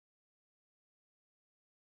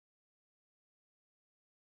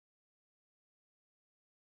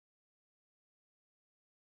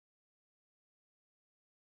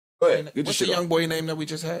Go ahead. Get What's the young boy name that we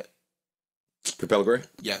just had? Capella Gray?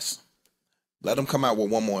 Yes. Let him come out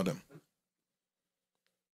with one more of them.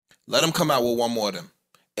 Let him come out with one more of them.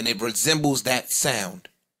 And it resembles that sound.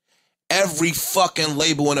 Every fucking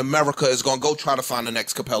label in America is going to go try to find the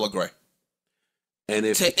next Capella Gray. And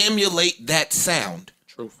if to emulate that sound.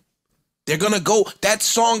 Truth. They're going to go, that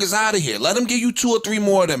song is out of here. Let them give you 2 or 3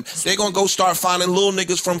 more of them. They're going to go start finding little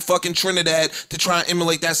niggas from fucking Trinidad to try and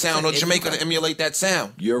emulate that sound, or Jamaica to emulate that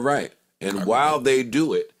sound. You're right. And while they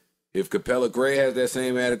do it, if Capella Gray has that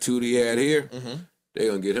same attitude he had here, they're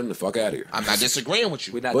going to get him the fuck out of here. I'm not disagreeing with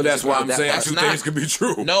you. But that's why I'm saying two things could be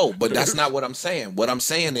true. No, but that's not what I'm saying. What I'm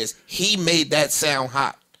saying is he made that sound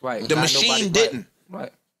hot. Right. The machine didn't.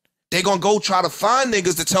 Right. They're going to go try to find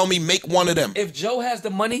niggas to tell me make one of them. If Joe has the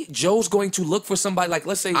money, Joe's going to look for somebody, like,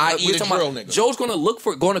 let's say, I eat a drill nigga. Joe's going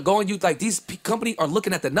to go on you, like, these companies are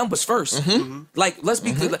looking at the numbers first. Like, let's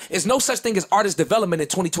be clear. There's no such thing as artist development in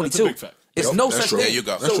 2022. That's a big fact. It's no such thing. There you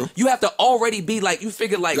go. So you have to already be like, you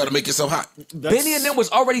figure like. You got to make yourself hot. Benny and them was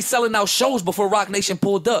already selling out shows before Rock Nation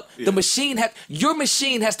pulled up. The machine your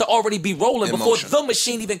machine has to already be rolling before the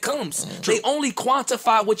machine even comes. They only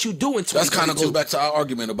quantify what you do in 2022. That kind of goes back to our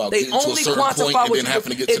argument about They getting to a only certain point quantify and what then you having to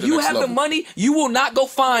do. get to If the you next have level. the money, you will not go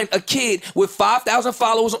find a kid with 5,000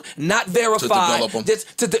 followers, not verified, develop 'em.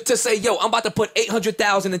 just to say, yo, I'm about to put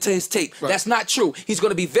 800,000 into his tape. Right. That's not true. He's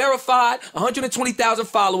going to be verified, 120,000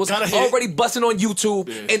 followers, Got a hit. already busting on YouTube,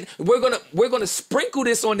 and we're gonna sprinkle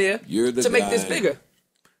this on there to make this bigger.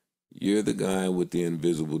 You're the guy with the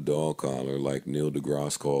invisible dog collar, like Neil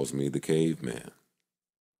deGrasse calls me, the caveman.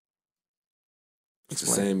 It's the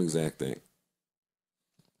same exact thing.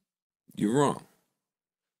 You're wrong.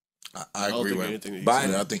 I agree with anything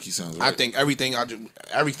Biden, I think he sounds right. I think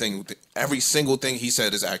every single thing he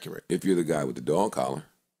said is accurate. If you're the guy with the dog collar,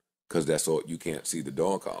 because that's all, you can't see the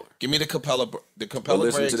dog collar. Give me the Capella Gray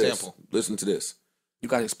listen to example. this. Listen to this. You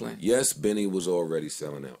gotta explain. Yes, Benny was already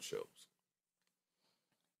selling out shows.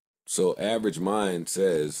 So Average Mind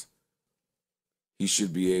says he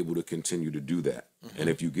should be able to continue to do that. And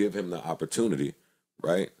if you give him the opportunity,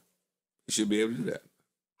 right, he should be able to do that.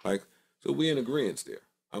 Like, so we in agreement there.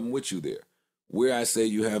 I'm with you there. Where I say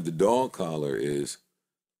you have the dog collar is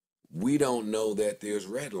we don't know that there's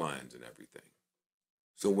red lines and everything.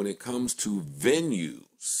 So when it comes to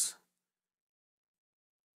venues,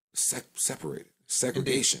 separated.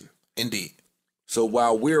 Segregation. Indeed. So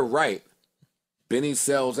while we're right, Benny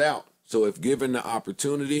sells out. So if given the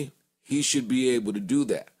opportunity, he should be able to do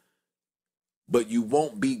that. But you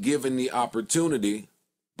won't be given the opportunity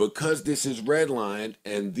because this is redlined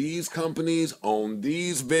and these companies own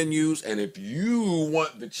these venues. And if you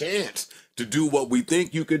want the chance to do what we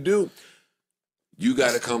think you could do, you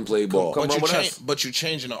got to come play ball. But you're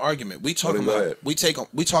changing the argument. We talking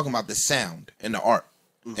about the sound and the art,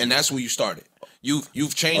 and that's where you started.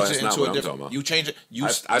 You've changed it into a different. You change it.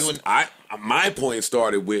 My point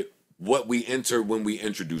started with what we enter when we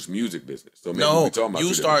introduce music business. So maybe no, we're talking about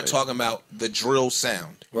you start talking about the drill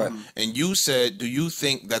sound, right? And you said, do you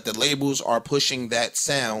think that the labels are pushing that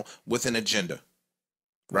sound with an agenda,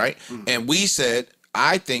 right? And we said,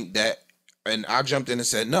 I think that. And I jumped in and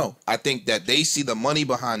said, no, I think that they see the money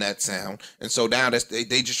behind that sound. And so now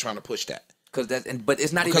they just trying to push that. But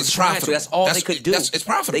it's not even trying to. That's all they could do. It's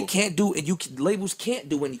profitable. They can't do, and labels can't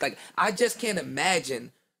do anything. Like, I just can't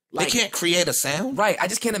imagine. Like, they can't create a sound? Right. I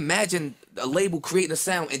just can't imagine a label creating a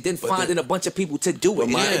sound and then finding a bunch of people to do it.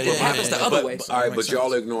 It happens the other way. All right, but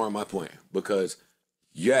y'all ignoring my point. Because,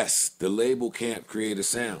 yes, the label can't create a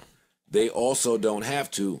sound. They also don't have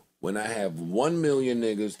to. When I have 1 million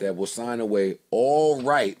niggas that will sign away all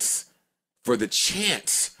rights for the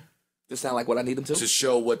chance to sound like what I need them to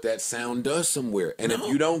show what that sound does somewhere. And if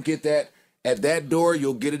you don't get that at that door,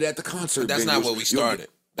 you'll get it at the concert. But that's not where we started.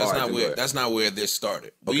 That's not where this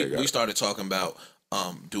started. Okay, we started talking about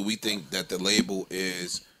do we think that the label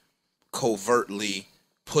is covertly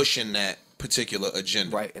pushing that particular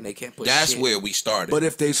agenda? Right, and they can't push That's shit. where we started. But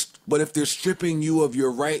if they're stripping you of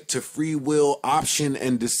your right to free will, option,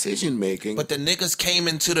 and decision making. But the niggas came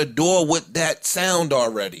into the door with that sound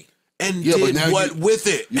already. And did what with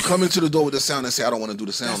it? You come into the door with the sound and say, I don't want to do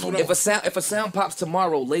the sound no more. If a sound pops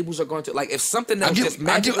tomorrow, labels are going to, like, if something else just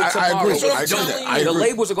magically tomorrow, I agree. The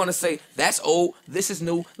labels are going to say, that's old, this is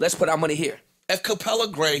new, let's put our money here. If Capella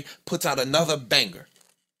Gray puts out another banger,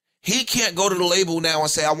 he can't go to the label now and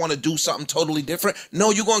say, I want to do something totally different. No,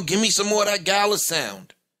 you're going to give me some more of that Gallus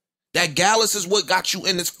sound. That Gallus is what got you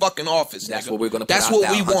in this fucking office. That's nigga. what we're going to put That's out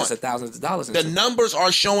what we want. hundreds of thousands of dollars into. The numbers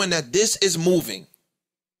are showing that this is moving.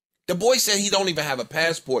 The boy said he don't even have a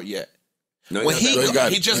passport yet. No, when he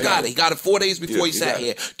just got it. He got it 4 days before he sat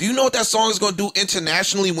here. Do you know what that song is going to do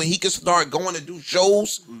internationally when he can start going to do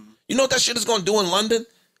shows? You know what that shit is going to do in London?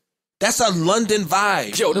 That's a London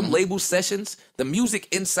vibe. Yo, them label sessions, the music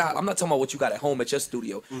inside, I'm not talking about what you got at home at your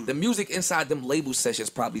studio. The music inside them label sessions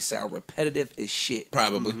probably sound repetitive as shit.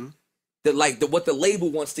 Probably. What the label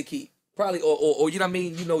wants to keep. Probably, or you know what I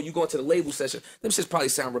mean? You know, you go into the label session, them shits probably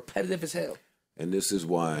sound repetitive as hell. And this is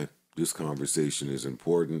why this conversation is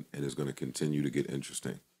important and is going to continue to get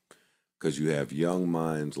interesting. Because you have young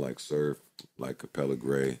minds like Surf, like Capella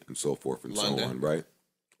Gray, and so forth and so on, right?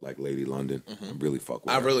 Like Lady London. I really fuck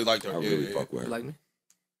with her. I really like her. I really fuck with her. You like me?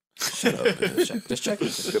 Shut up, man. Just check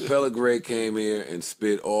it. Capella Gray came here and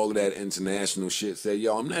spit all of that international shit. Said,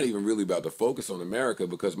 yo, I'm not even really about to focus on America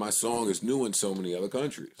because my song is new in so many other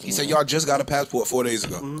countries. He said, y'all just got a passport 4 days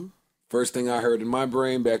ago. First thing I heard in my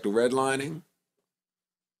brain, back to redlining,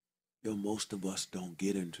 yo, most of us don't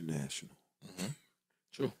get international.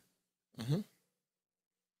 True.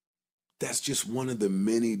 That's just one of the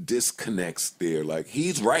many disconnects there. Like,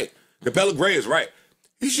 he's right. Capella Gray is right.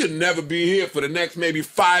 He should never be here for the next maybe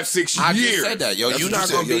 5-6 years. I just said that, yo. That's You what not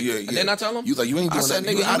you gonna said. be. Yeah. And then I tell him. You like you ain't I doing said, that.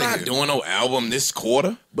 nigga, You you outta not here. doing no album this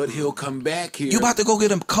quarter. But he'll come back here. You about to go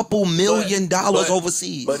get a couple $1 million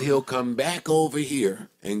overseas. But he'll come back over here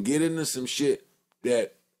and get into some shit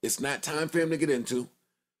that it's not time for him to get into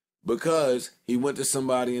because he went to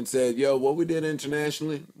somebody and said, yo, what we did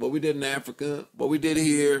internationally, what we did in Africa, what we did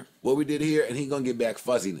here, and he gonna get back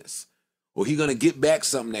fuzziness. Or he gonna get back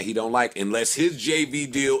something that he don't like unless his JV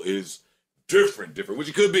deal is different, which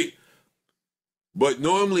it could be. But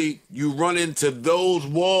normally you run into those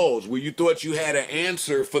walls where you thought you had an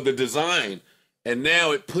answer for the design, and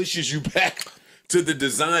now it pushes you back to the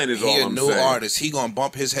design. Is all He a I'm new saying. artist. He gonna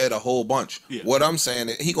bump his head a whole bunch. What I'm saying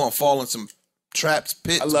is he gonna fall in some traps,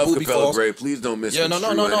 pits, I love booby Capella falls. Gray. Please don't miss. Yeah, no.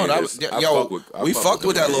 That was, we fucked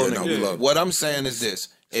with that little nigga. What I'm saying is this: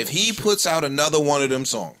 if he puts out another one of them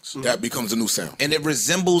songs, That becomes a new sound. and it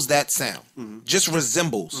resembles that sound, just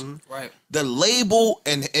resembles, Right. the label,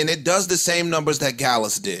 and it does the same numbers that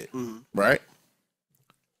Gallus did, right?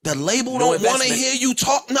 The label No don't want to investment. hear you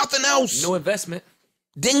talk nothing else. No investment.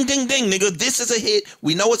 Ding, ding, ding, nigga. This is a hit.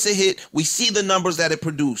 We know it's a hit. We see the numbers that it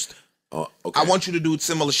produced. Okay. I want you to do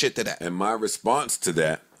similar shit to that. And my response to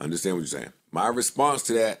that, I understand what you're saying. My response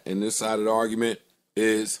to that in this side of the argument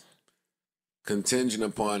is contingent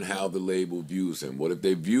upon how the label views him. What if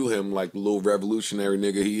they view him like the little revolutionary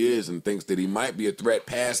nigga he is and thinks that he might be a threat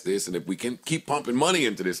past this, and if we can keep pumping money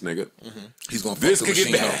into this nigga, He's gonna this fuck the could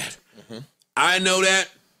get machine bad. up. I know that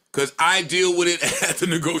because I deal with it at the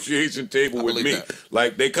negotiation table with believe me. that.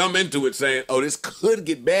 Like, they come into it saying, oh, this could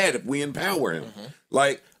get bad if we empower him.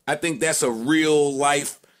 Like, I think that's a real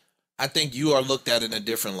life. I think you are looked at in a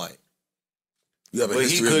different light. You have a But he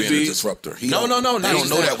history of could being be- a disruptor. He No. They don't know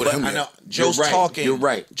that with But him I yet. know Joe's you're right. talking. You're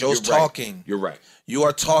right. Joe's You're right. talking. You're right. You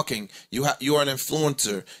are talking. You are an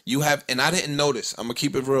influencer. You have, and I didn't notice. I'm gonna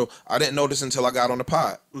keep it real. I didn't notice until I got on the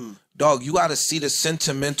pod. Dog, you gotta see the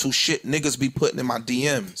sentimental shit niggas be putting in my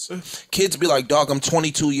DMs. Kids be like, dog, I'm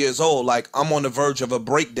 22 years old. Like, I'm on the verge of a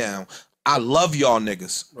breakdown. I love y'all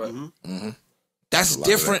niggas. Right. That's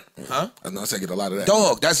different, huh? I'm not saying get a lot of that.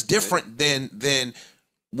 Dog, that's different than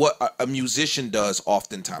what a musician does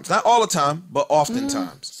oftentimes. Not all the time, but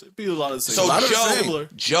oftentimes. Be a lot of the same. So A lot of the Joe, similar.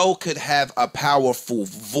 Joe could have a powerful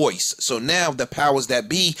voice. So now the powers that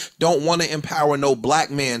be don't want to empower no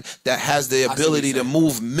black man that has the what ability you're to saying.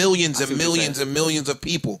 move millions I and see what you're millions saying. and millions of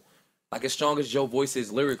people. Like, as strong as Joe voice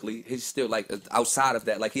is lyrically, he's still like outside of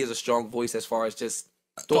that. Like, he has a strong voice as far as just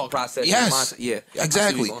thought process. Yes. and mindset. Yeah, I see where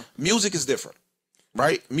Exactly. you're going. Music is different.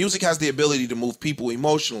 Right? Music has the ability to move people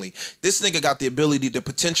emotionally. This nigga got the ability to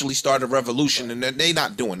potentially start a revolution, and they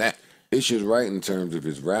not doing that. It's just right in terms of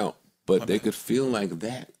his route, but they could feel like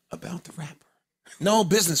that about the rapper. No,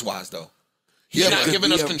 business wise though. He's Yeah, not but-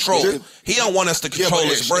 giving us yeah, control. yeah. He don't want us to Yeah, control but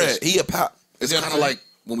his bread. He a pop. It's kind of like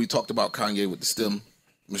when we talked about Kanye with the STEM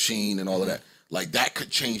machine and all of that. Like, that could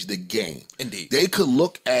change the game. Indeed. They could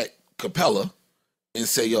look at Capella and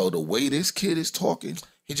say, yo, the way this kid is talking,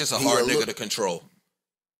 He's just a He hard a nigga look- to control.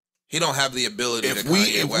 He don't have the ability if to we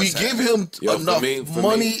Kanye if we West give has. him Yo, for enough me- for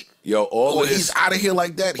money, me, yo, all or of this, he's out of here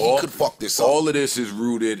like that, he could fuck this up. all of this is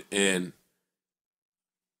rooted in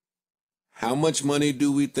how much money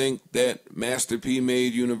do we think that Master P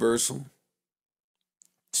made Universal?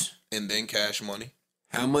 And then Cash Money.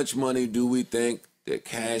 How much money do we think that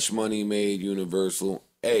Cash Money made Universal?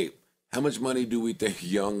 Hey, how much money do we think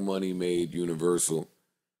Young Money made Universal?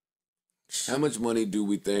 How much money do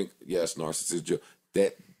we think, yes, Narcissist Joe,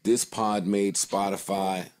 that this pod made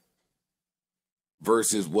Spotify?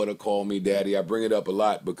 versus what'll call me daddy. I bring it up a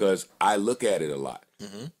lot because I look at it a lot.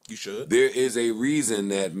 You should. There is a reason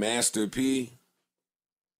that Master P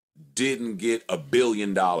didn't get $1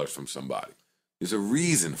 billion from somebody. There's a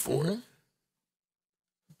reason for it.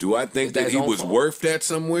 Do I think that he was worth that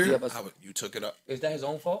somewhere? Yeah, but You took it up. is that his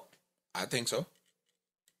own fault? I think so.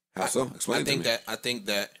 How so? Explain to me. I think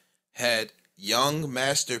that had young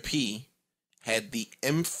Master P had the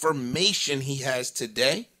information he has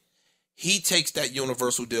today, he takes that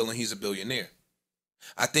Universal deal and he's a billionaire.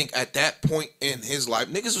 I think at that point in his life,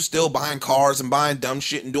 niggas were still buying cars and buying dumb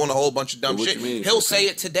shit and doing a whole bunch of dumb shit. He'll say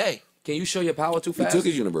it today. Can you show your power too He fast? took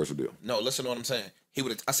his Universal deal. No, listen to what I'm saying.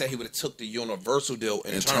 I said he would have took the Universal deal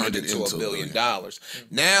and turned it into $1 billion.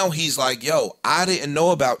 Now he's like, yo, I didn't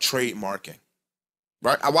know about trademarking.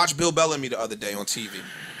 Right? I watched Bill Bellamy the other day on TV.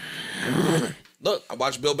 Look, I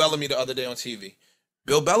watched Bill Bellamy the other day on TV.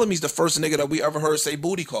 Bill Bellamy's the first nigga that we ever heard say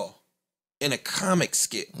booty call in a comic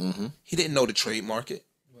skit. He didn't know to trademark it.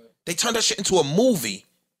 They turned that shit into a movie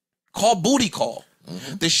called Booty Call.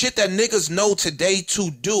 The shit that niggas know today to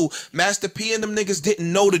do, Master P and them niggas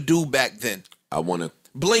didn't know to do back then. I want to.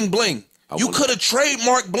 Bling bling. You could have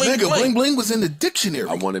trademarked bling Nigga, bling. bling bling was in the dictionary.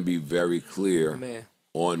 I want to be very clear Man.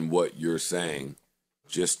 on what you're saying,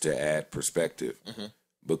 just to add perspective,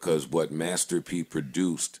 because what Master P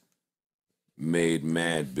produced made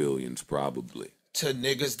mad billions probably. To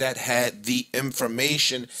niggas that had the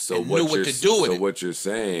information and what knew what you're- to do with So it. what you're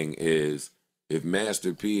saying is, if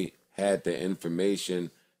Master P had the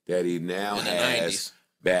information that he now In the has 90s,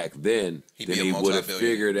 back then, he'd then be a he would have multi-billionaire.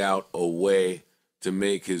 figured out a way to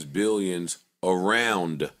make his billions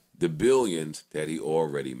around the billions that he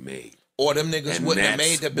already made. Or them niggas And wouldn't have that's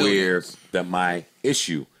made the billions. where my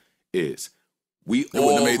issue is. We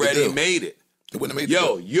wouldn't have made the already deal. made it. It wouldn't have made the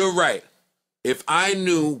Yo, deal. you're right. If I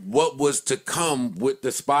knew what was to come with the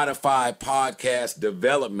Spotify podcast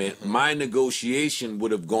development, my negotiation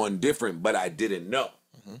would have gone different, but I didn't know.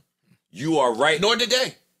 You are right. Nor did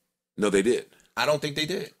they. No, they did. I don't think they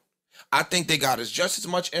did. I think they got us just as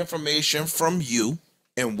much information from you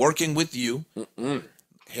and working with you.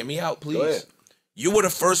 Hear me out, please. Go ahead. You were the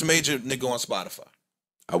first major nigga on Spotify.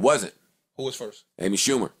 I wasn't. Who was first? Amy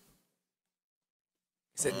Schumer.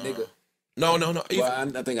 He said nigga. No. Well,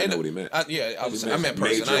 I think I know what he meant. I meant person.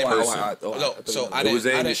 Major I ain't person. No, so I It didn't. was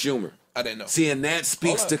Amy I didn't, Schumer. I didn't know. See, and that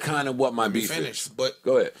speaks Hold to up. kind of what my Let me beef finish. is. But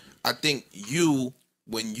Go ahead. I think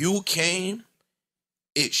when you came,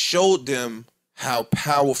 it showed them how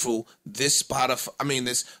powerful this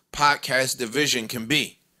this podcast division can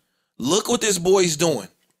be. Look what this boy's doing,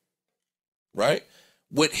 right?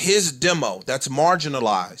 With his demo that's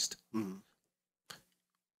marginalized.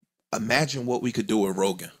 Imagine what we could do with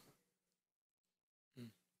Rogan.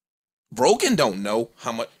 Rogan don't know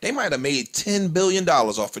how much. They might have made $10 billion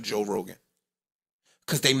off of Joe Rogan.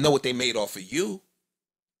 Because they know what they made off of you.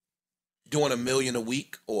 Doing $1 million a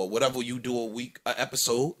week or whatever you do an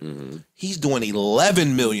episode. He's doing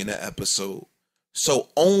 $11 million an episode. So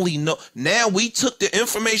now we took the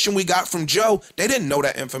information we got from Joe. They didn't know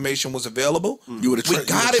that information was available. We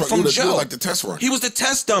got it from Joe. Like the test run. He was the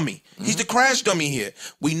test dummy. He's the crash dummy here.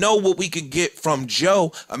 We know what we could get from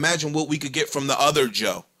Joe. Imagine what we could get from the other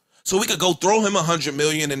Joe. So we could go throw him $100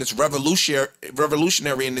 million and it's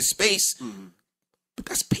revolutionary in this space. But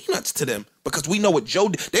that's peanuts to them because we know what Joe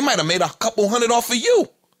did. They might have made a couple hundred off of you.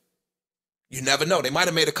 You never know. They might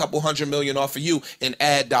have made a couple $100 million off of you in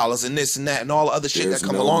ad dollars and this and that and all the other shit that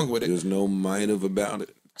come along with it. There's no might of about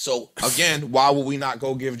it. So again, why would we not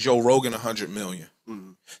go give Joe Rogan $100 million?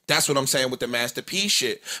 That's what I'm saying with the Master P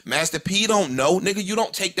shit. Master P don't know, nigga. You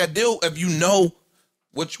don't take that deal if you know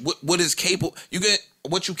what is capable. You get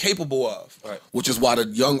what you capable of. Right. Which is why the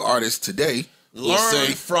young artists today will Learn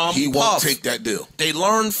say from he Puff. won't take that deal. They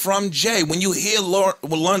learn from Jay. When you hear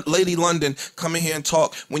Lady London come in here and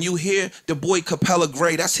talk, when you hear the boy Capella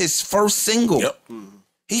Gray, that's his first single. Yep.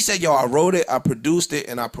 He said, yo, I wrote it, I produced it,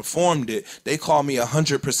 and I performed it. They call me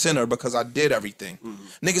 100%er because I did everything.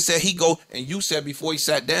 Nigga said and you said before he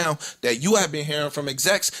sat down that you have been hearing from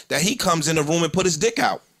execs that he comes in the room and put his dick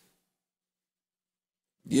out.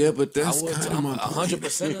 Yeah, but that's kind of my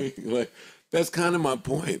 100%. Like, that's kind of my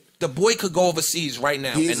point. The boy could go overseas right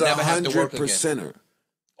now He's and never have to work again 100%er.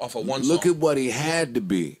 off of one Look song. at what he had to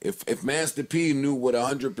be. If Master P knew what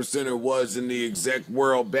 100%er was in the exec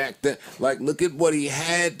world back then, like, look at what he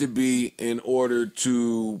had to be in order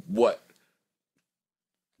to what?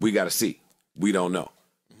 We got to see. We don't know.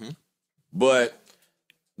 But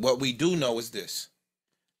What we do know is this.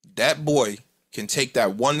 That boy can take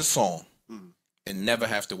that one song and never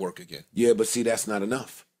have to work again. yeah, but see, that's not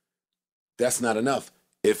enough. That's not enough.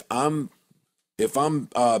 If I'm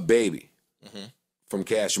Baby, from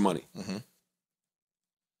Cash Money.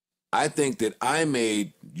 I think that I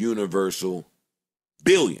made Universal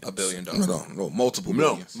billions. $1 billion. No, multiple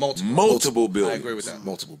No, billions. multiple billions. I agree with that.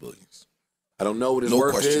 Multiple billions. I don't know what his No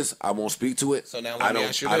worth question. is. I won't speak to it. So now let me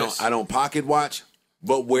ask you this. I don't pocket watch.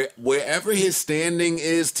 But wherever his standing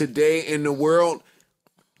is today in the world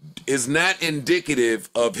is not indicative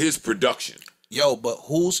of his production. Yo, but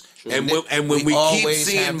who's And when we keep always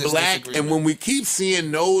seeing have this black, disagreement. and when we keep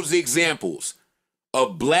seeing those examples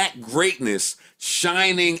of black greatness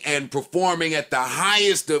shining and performing at the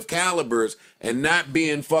highest of calibers and not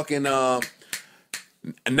being fucking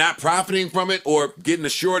not profiting from it or getting the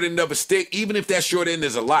short end of a stick, even if that short end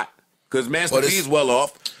is a lot, because Master But P's well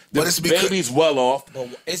off. but The it's because- Baby's well off.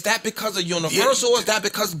 is that because of Universal or is that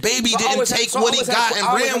because Baby So I didn't always take have- what so he I got always and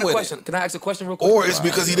have a ran with question. it? Can I ask a question real quick? Or it's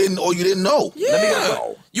because he didn't, or you didn't know.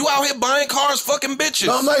 Yeah. You out here buying cars, fucking bitches.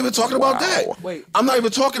 No, I'm not even talking about that. Wait. I'm not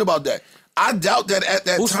even talking about that. I doubt that at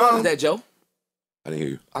that Whose time. fault is that, Joe? I didn't hear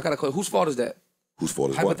you. I got a question. Whose fault is that? Whose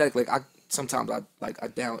fault is what? Hypothetically, sometimes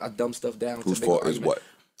I dumb stuff down. Whose to make an fault is argument. what?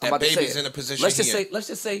 I'm That about to say Baby's it. in a position Let's just he in.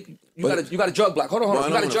 say you got a drug block. Hold on. No, I You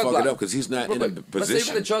don't got a wanna drug fuck block. it up because he's not in a Let's say you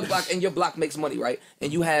position. got a drug block and your block makes money, right?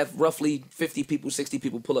 And you have roughly 50 people, 60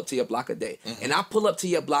 people pull up to your block a day. And I pull up to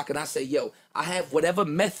your block and I say, yo, I have whatever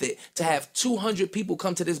method to have 200 people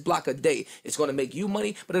come to this block a day. It's going to make you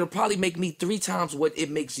money, but it'll probably make me 3 times what it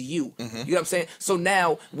makes you. You know what I'm saying? So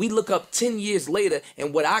now we look up 10 years later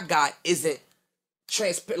and what I got isn't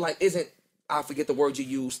transparent, like isn't, I forget the word you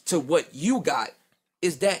used, to what you got.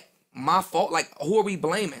 Is that my fault? Like, who are we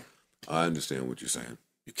blaming? I understand what you're saying.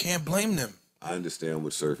 You can't blame them. I understand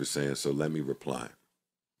what Surf is saying, so let me reply.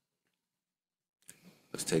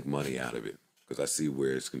 Let's take money out of it, because I see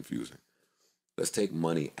where it's confusing. Let's take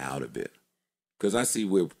money out of it, because I see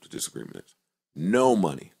where the disagreement is. No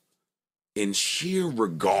money. In sheer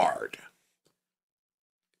regard,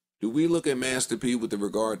 do we look at Master P with the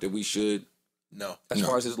regard that we should? No. As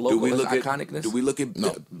far as his Do logo, we his look at iconicness? Do we look at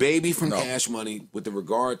No. Baby from No. Cash Money with the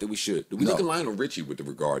regard that we should? Do we No. look at Lionel Richie with the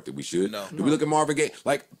regard that we should? No. Do we look at Marvin Gaye?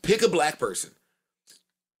 Like, pick a black person.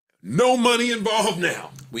 No money involved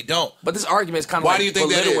now. We don't. But this argument is kind of Why like do you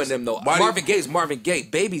think that belittling is? them though. Why do you- Marvin Gaye's Marvin Gaye.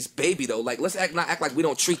 Baby's Baby though. Like let's not act like we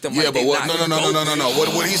don't treat them Yeah, like but they what? not. No.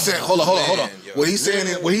 What he said? Hold on. Man, yo. What he's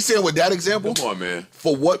saying with that example, Come on, man.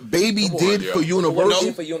 for what Baby Come on, did yo. for What Universal, he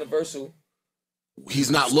did for Universal.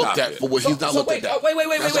 he's not Stop looked at it. for what he's not looked at. That.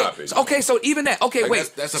 Wait. Stop it. So, okay, so even that. Okay, Like,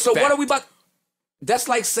 wait. that's a So fact. what are we about? That's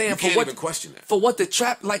like saying You for can't what even question that. for what the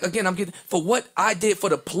trap. Like again, I'm getting for what I did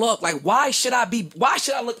for the plug. Like why should I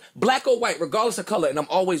look black or white, regardless of color? And I'm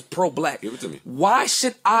always pro black. Give it to me. Why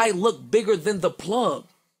should I look bigger than the plug?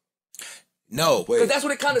 No. Because that's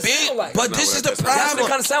what it kind of Big, sounds like. but No, this is the that's not- problem. That's what it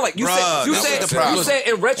kind of sound like. You Bruh, said that's what the you problem. said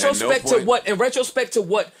in retrospect to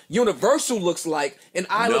point- what Universal looks like, and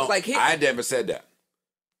I look like him. I never said that.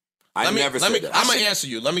 I never said that. I'm gonna answer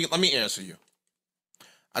you. Let me answer you.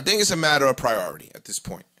 I think it's a matter of priority at this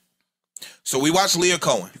point. So we watched Leah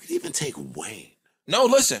Cohen. You can even take Wayne. No,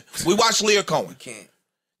 listen. We watched Leah Cohen. Can't.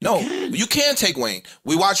 No, you can take Wayne.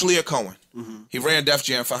 We watched Leah Cohen. Mm-hmm. He ran Def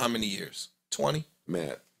Jam for how many years? 20?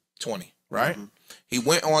 Mad. 20, right? Mm-hmm. He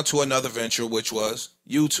went on to another venture, which was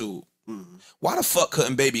YouTube. Mm-hmm. Why the fuck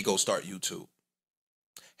couldn't Baby go start YouTube?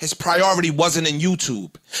 His priority wasn't in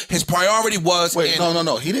YouTube. His priority was Wait, in...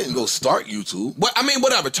 no. He didn't go start YouTube. What, I mean,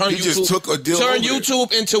 whatever. Turn He YouTube, just took a deal Turn over there.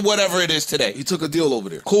 YouTube into whatever it is today. He took a deal over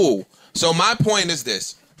there, Cool. So my point is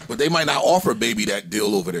this. but they might not offer Baby that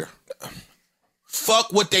deal over there.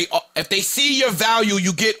 Fuck what they... If they see your value,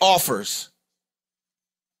 you get offers.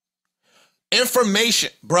 Information.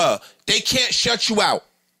 Bruh, they can't shut you out.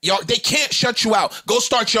 Y'all, they can't shut you out. Go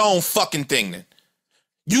start your own fucking thing then.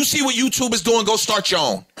 You see what YouTube is doing, go start your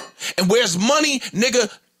own. And where's money,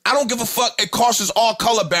 nigga, I don't give a fuck. It crosses all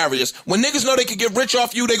color barriers. When niggas know they can get rich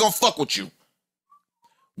off you, they gonna fuck with you.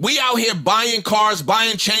 We out here buying cars,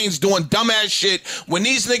 buying chains, doing dumbass shit when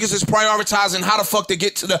these niggas is prioritizing how the fuck to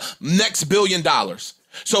get to the next $1 billion.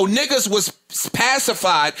 So niggas was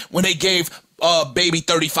pacified when they gave Baby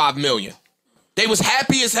 35 million. They was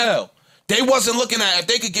happy as hell. They wasn't looking at if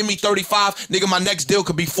they could give me 35, nigga, my next deal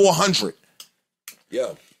could be 400.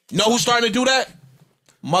 Yo. Know who's starting to do that?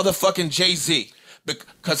 Motherfucking Jay-Z.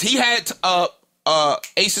 Because he had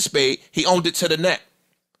Ace of Spade. He owned it to the neck.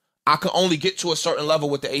 I could only get to a certain level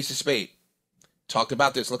with the Ace of Spade. Talked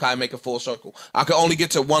about this. Look how I make a full circle. I could only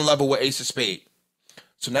get to one level with Ace of Spade.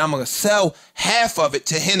 So now I'm going to sell half of it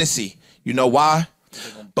to Hennessy. You know why?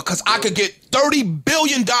 Because I could get $30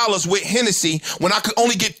 billion with Hennessy when I could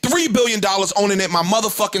only get $3 billion owning it my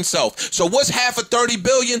motherfucking self. So what's half of 30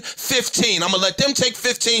 billion? 15. I'm gonna let them take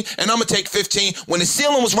 15 and I'm gonna take 15 when the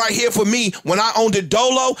ceiling was right here for me when I owned it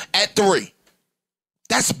dolo at 3.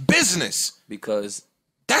 That's business. Because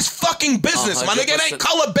that's fucking business, my nigga. It ain't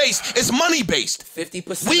color based, it's money based.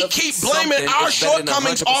 50%. We keep blaming our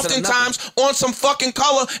shortcomings oftentimes on some fucking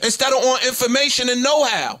color instead of on information and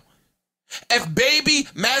know-how. If Baby,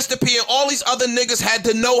 Master P, and all these other niggas had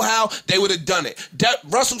the know-how, they would have done it.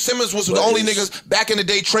 Russell Simmons was the only niggas back in the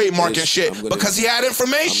day trademarking shit because he had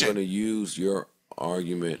information. I'm going to use your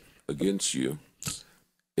argument against you.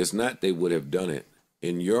 It's not they would have done it.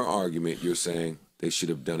 In your argument, you're saying they should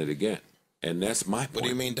have done it again. And that's my point. What do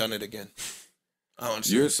you mean done it again? I don't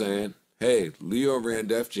understand. You're saying, hey, Leo ran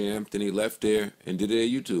Def Jam, then he left there and did it at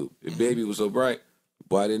YouTube. If Baby was so bright,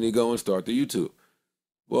 why didn't he go and start the YouTube?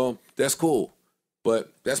 Well, that's cool,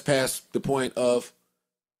 but that's past the point of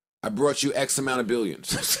I brought you X amount of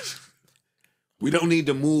billions. We don't need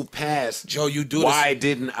to move past. Joe, you do why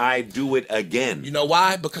didn't I do it again? You know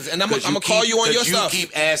why? Because, and I'm gonna call you on your stuff. You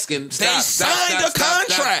keep asking. They signed a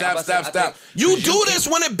contract. Stop. You do this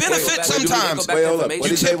when it benefits sometimes. Wait, hold up. What did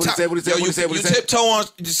he say? You tiptoe on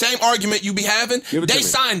the same argument you be having. They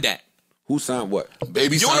signed that. Who signed what?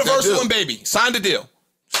 Baby signed Universal and Baby signed the deal.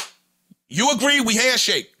 You agree, we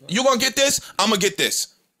handshake. You gonna get this, I'm gonna get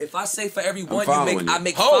this. If I say for every one I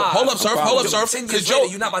make hold, 5. Hold up, sir. Because Joe,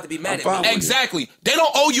 you're not about to be mad at me. Exactly. They don't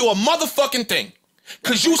owe you a motherfucking thing.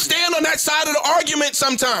 Because you stand on that side of the argument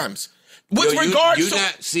sometimes. With regards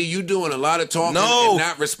to... See, you doing a lot of talking and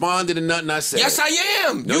not responding to nothing I said. Yes, I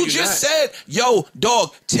am. No, you just said, yo,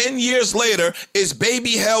 dog, 10 years later, is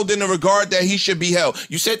Baby held in the regard that he should be held?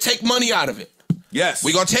 You said take money out of it. Yes.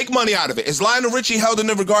 We're going to take money out of it. Is Lionel Richie held in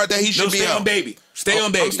the regard that he should be held? Stay on Baby. Stay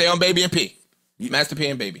on Baby. Stay on Baby and P. Master P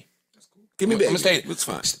and Baby. Give me Baby. I'm gonna It's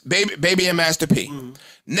fine. Baby and Master P.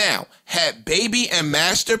 Now, had Baby and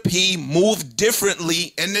Master P moved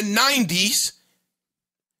differently in the 90s,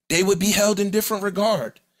 they would be held in different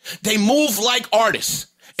regard. They move like artists.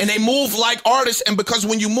 And they move like artists. And because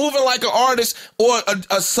when you're moving like an artist or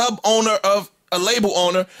a sub-owner of a label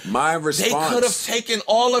owner, my response, they could have taken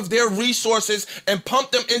all of their resources and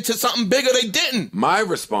pumped them into something bigger. They didn't. My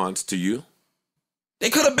response to you, they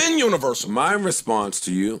could have been Universal. My response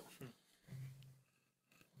to you,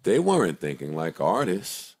 they weren't thinking like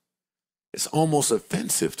artists. It's almost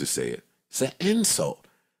offensive to say it. It's an insult.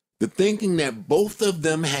 The thinking that both of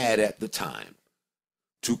them had at the time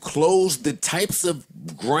to close the types of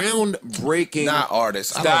groundbreaking... Not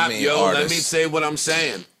artists. Stop, I don't mean artists. Let me say what I'm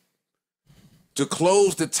saying. To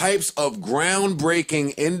close the types of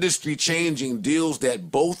groundbreaking, industry-changing deals that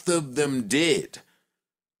both of them did.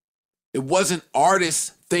 It wasn't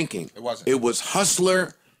artist thinking. It wasn't. It was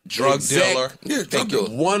hustler, drug exec, dealer. Yeah, drug dealer.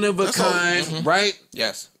 One of a kind, right?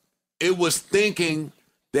 Yes. It was thinking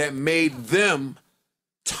that made them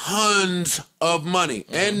tons of money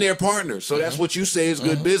and their partners. So that's what you say is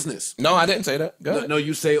good business. No, I didn't say that. Go ahead. No,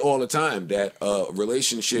 you say all the time that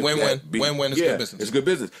relationship win-win is good business. It's good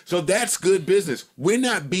business. So that's good business. We're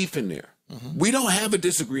not beefing there. We don't have a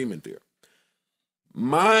disagreement there.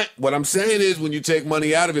 What I'm saying is when you take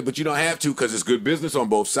money out of it, but you don't have to because it's good business on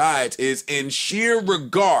both sides, is in sheer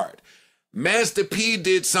regard. Master P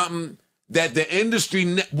did something that the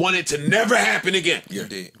industry wanted to never happen again. Yeah,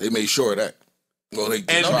 they made sure of that. Well,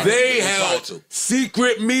 they held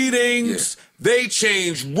secret meetings. Yeah. They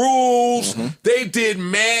changed rules. They did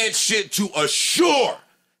mad shit to assure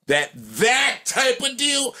that type of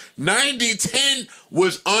deal, 90-10,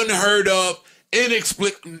 was unheard of,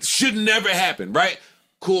 inexplicable, should never happen, right?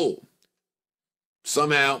 Cool.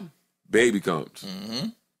 Somehow, Baby comes.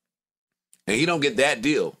 And he don't get that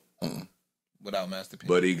deal. Without Master P.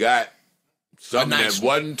 But he got something that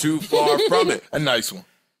wasn't too far from it. A nice one.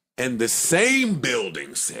 And the same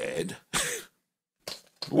building said,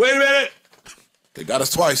 wait a minute. They got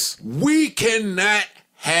us twice. We cannot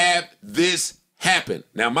have this happen.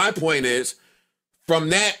 Now, my point is, from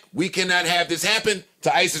that, we cannot have this happen,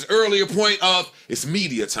 to Ice's earlier point of, it's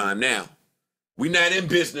media time now. We're not in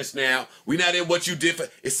business now. We're not in what you did for,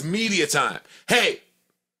 it's media time. Hey,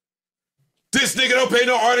 this nigga don't pay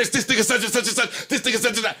no artist, this nigga such and such and such, this nigga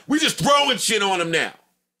such and such. We just throwing shit on him now.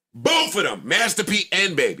 Both of them, Master P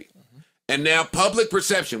and Baby. And now public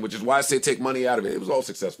perception, which is why I say take money out of it. It was all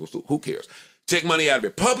successful, so who cares? Take money out of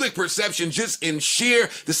it. Public perception just in sheer,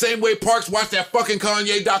 the same way Parks watched that fucking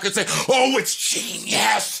Kanye doc and say, oh, it's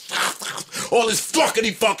genius. All this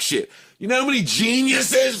fuckity fuck shit. You know how many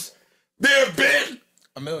geniuses there have been?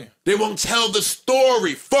 A million. They won't tell the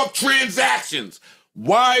story. Fuck transactions.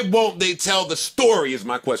 Why won't they tell the story is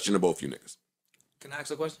my question to both you niggas. Can I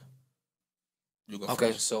ask a question? You go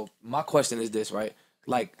Okay, first. so my question is this, right?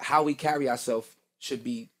 Like how we carry ourselves should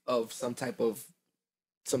be of some type of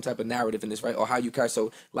narrative in this, right? Or how you carry.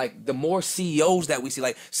 So like the more CEOs that we see,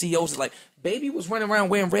 like CEOs is like, baby was running around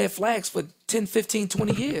wearing red flags for 10, 15,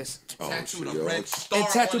 20 years. Tattooed a yo. red star And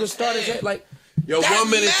tattooed on the his start his head. head. Like, Yo, That one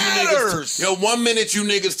minute matters. you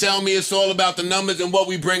niggas tell me it's all about the numbers and what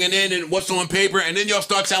we bringing in and what's on paper, and then y'all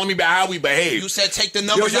start telling me about how we behave. You said take the Yo,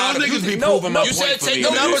 numbers y'all out of niggas it. be No, proving no, my You point said for take me. the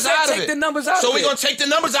nigga. numbers said out of take it. the numbers out so of we're it. gonna take the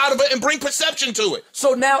numbers out of it and bring perception to it.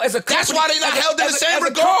 so now as a That's company, why they not held in the same as a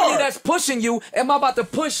regard. company that's pushing you, am I about to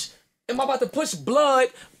push blood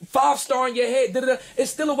 5-star in your head? Da-da-da.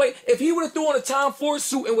 It's still a way. If he would have threw on a Tom Ford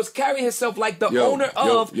suit and was carrying himself like the owner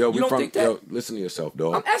of, you don't think that? Yo, listen to yourself,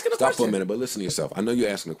 dog. I'm asking a Stop for question. a minute, but listen to yourself. I know you're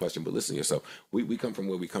asking a question, but listen to yourself. We come from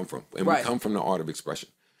where we come from, and Right. we come from the art of expression.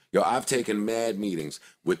 Yo, I've taken mad meetings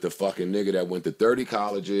with the fucking nigga that went to 30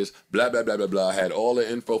 colleges, blah, blah, blah, blah, blah, had all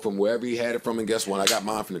the info from wherever he had it from, and guess what? I got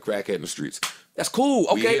mine from the crackhead in the streets. That's cool.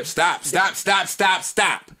 We Okay. here- Stop.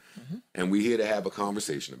 And we here to have a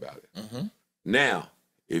conversation about it. Now,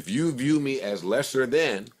 if you view me as lesser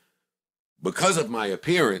than because of my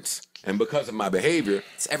appearance and because of my behavior,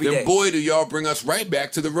 every then day. boy, do y'all bring us right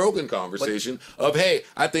back to the Rogan conversation of, hey,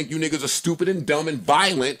 I think you niggas are stupid and dumb and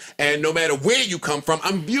violent, and no matter where you come from,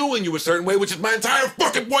 I'm viewing you a certain way, which is my entire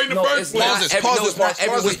fucking point in the No, first it's place. not. Pause this. Every- Pause no, this it's not part. Pause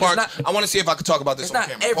everywhere. this part. It's not- I want to see if I can talk about this It's on not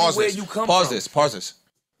camera. Pause everywhere this. you come Pause from. this. Pause this.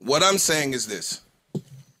 What I'm saying is this: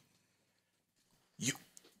 you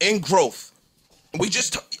in growth. We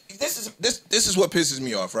just this is what pisses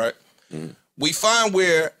me off, right? We find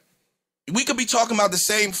where we could be talking about the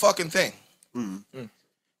same fucking thing. And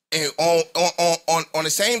on the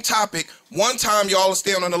same topic, one time y'all are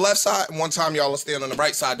staying on the left side, and one time y'all are staying on the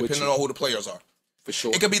right side, depending on who the players are. For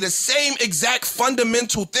sure. It could be the same exact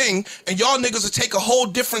fundamental thing, and y'all niggas will take a whole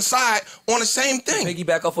different side on the same thing.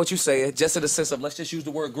 Piggyback off what you say, just in the sense of let's just use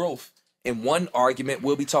the word growth. In one argument,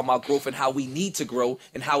 we'll be talking about growth and how we need to grow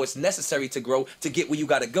and how it's necessary to grow to get where you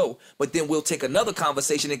got to go. But then we'll take another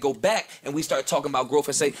conversation and go back and we start talking about growth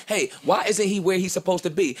and say, hey, why isn't he where he's supposed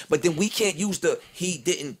to be? But then we can't use the he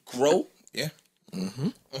didn't grow Yeah.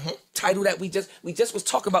 title that we just was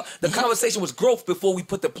talking about. The conversation was growth before we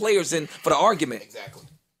put the players in for the argument. Exactly.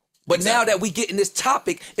 But now that we get in this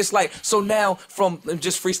topic, it's like, so now from I'm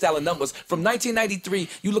just freestyling numbers, from 1993,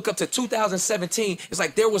 you look up to 2017, it's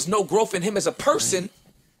like there was no growth in him as a person.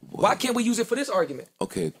 Why can't we use it for this argument?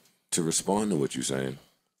 Okay, to respond to what you're saying,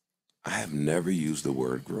 I have never used the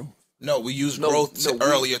word growth. No, we used No, growth no, we-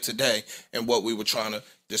 earlier today and what we were trying to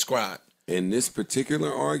describe. In this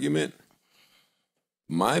particular argument,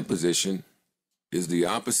 my position is the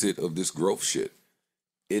opposite of this growth shit.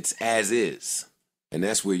 It's as is. And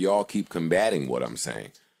that's where y'all keep combating what I'm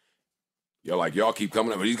saying. Y'all keep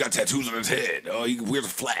coming up, but he's got tattoos on his head. Oh, he wears a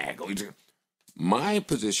flag. Oh, my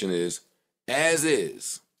position is, as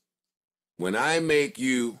is. When I make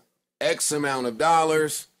you X amount of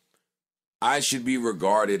dollars, I should be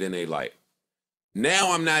regarded in a light.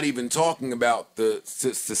 Now I'm not even talking about the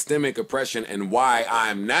systemic oppression and why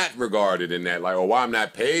I'm not regarded in that light or why I'm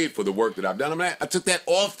not paid for the work that I've done. I took that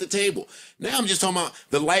off the table. Now I'm just talking about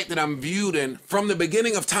the light that I'm viewed in from the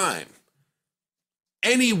beginning of time.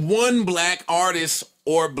 Any one black artist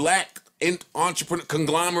or black entrepreneur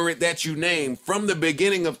conglomerate that you name, from the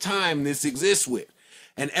beginning of time, this exists with.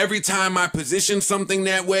 And every time I position something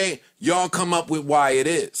that way, y'all come up with why it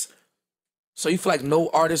is. So you feel like no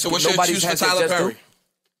artist, So what's your nobody's excuse for has Tyler that Perry?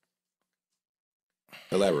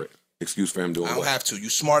 Elaborate. Excuse for him doing I don't what? have to. You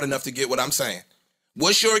smart enough to get what I'm saying.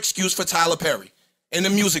 What's your excuse for Tyler Perry in the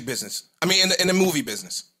music business? I mean, in the movie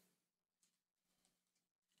business.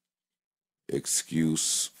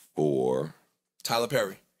 Excuse for... Tyler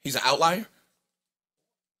Perry. He's an outlier?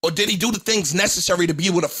 Or did he do the things necessary to be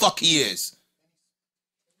who the fuck he is?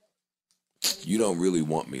 You don't really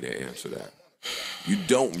want me to answer that. You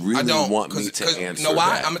don't I really don't want me to answer you know why?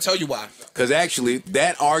 that. I'm gonna tell you why. Because actually,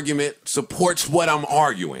 that argument supports what I'm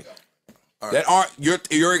arguing. That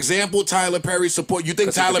your example, Tyler Perry support. You think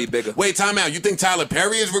 'Cause he could Tyler? be bigger. Wait, time out. You think Tyler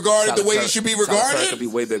Perry is regarded the way he should be Tyler Perry regarded? could be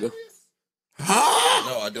way bigger. Huh?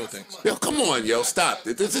 No, I don't think so. Yo, come on, yo, stop.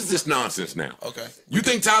 This is just nonsense now. Okay. You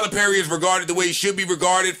think Tyler Perry is regarded the way he should be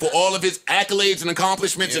regarded for all of his accolades and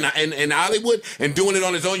accomplishments in Hollywood and doing it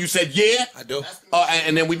on his own? You said, yeah? I do.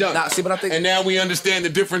 And then we done. Nah, see, but I think- and now we understand the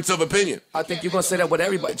difference of opinion. I think you're gonna say that with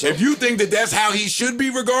everybody, Joe. If you think that that's how he should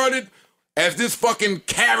be regarded, as this fucking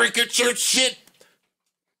caricature shit,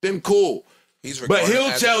 then cool. He's But regarded he'll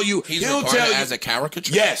as tell you, He's he'll regarded tell you as a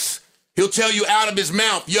caricature. Yes. He'll tell you out of his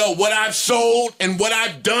mouth, yo, what I've sold and what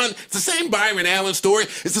I've done. It's the same Byron Allen story.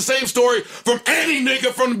 It's the same story from any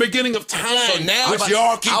nigga from the beginning of time. So now, which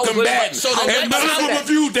y'all keep combating. And none of them are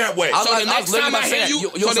viewed that way. So the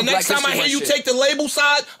next time I hear you take the label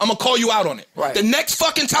side, I'm gonna call you out on it. Right. The next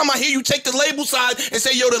fucking time I hear you take the label side and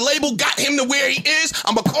say, yo, the label got him to where he is,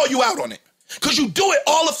 I'm gonna call you out on it. Cause you do it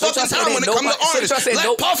all the fucking time when it comes to artists.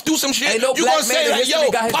 Let Puff do some shit. You gonna say like,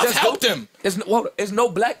 yo, Puff helped him. It's no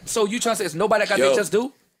black. So you trying to say it's nobody that got their just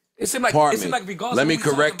due? It seemed like regardless. Let me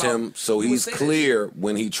correct him so he's clear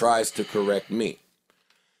when he tries to correct me.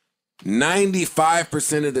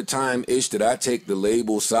 95% of the time, that I take the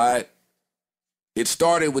label side, it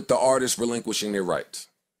started with the artist relinquishing their rights.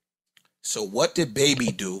 So what did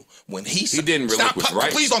Baby do when he didn't relinquish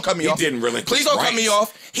rights? Please don't cut me off. He didn't relinquish Please don't cut me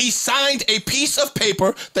off. He signed a piece of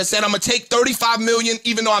paper that said, I'm going to take $35 million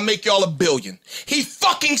even though I make y'all $1 billion. He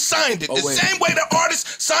fucking signed it. The same way the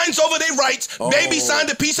artist signs over their rights, Baby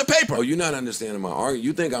signed a piece of paper. Oh, you're not understanding my argument.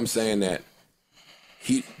 You think I'm saying that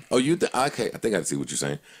okay, I think I see what you're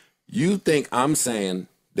saying. You think I'm saying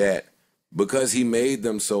that because he made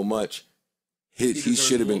them so much, he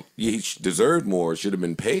should have been, he deserved more, should have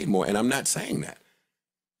been paid more, and I'm not saying that.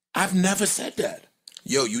 I've never said that.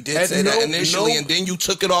 Yo, you did say that initially, and then you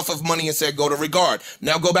took it off of money and said go to Regard.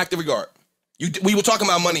 Now go back to Regard. We were talking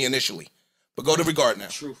about money initially, but go to Regard now.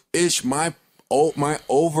 True. My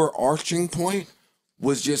overarching point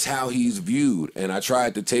was just how he's viewed, and I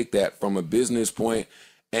tried to take that from a business point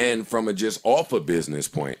and from a just off a business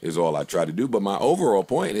point is all I try to do. But my overall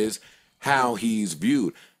point is how he's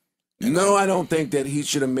viewed. No, I don't think that he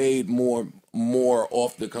should have made more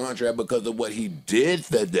off the contract because of what he did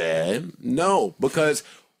for them. No, because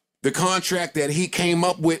the contract that he came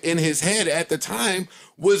up with in his head at the time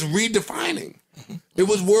was redefining. It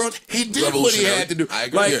was world. He did what he had to do. I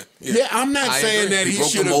agree. Like, yeah, I'm not saying that he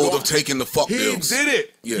should have broke the mold of taking the fuck deals. He did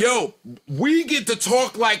it. Yeah. Yo, we get to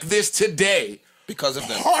talk like this today. Because of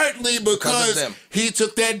them. Partly because he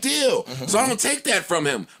took that deal. So I don't take that from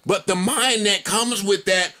him. But the mind that comes with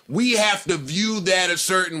that, we have to view that a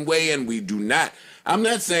certain way, and we do not. I'm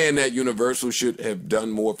not saying that Universal should have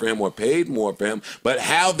done more for him or paid more for him, but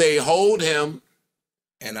how they hold him,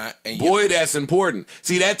 boy, that's important.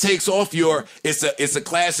 See, that takes off it's a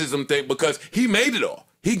classism thing because he made it all.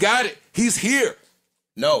 He got it. He's here.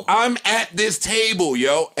 No. I'm at this table,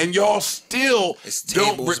 yo, and y'all still this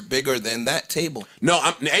table's bigger than that table. No,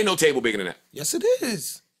 ain't no table bigger than that. Yes, it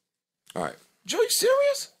is. All right. Joe, you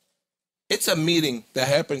serious? It's a meeting that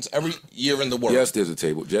happens every year in the world. Yes, there's a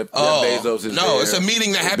table. Jeff Bezos is there. It's a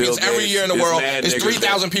meeting that happens every year in the world. There's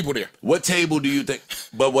 3,000 people there. What table do you think?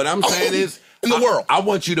 But what I'm saying is, in the world, I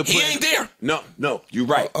want you to put. He ain't there. No, you're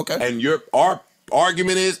right. Okay. And our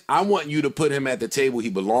argument is, I want you to put him at the table he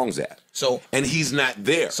belongs at. And he's not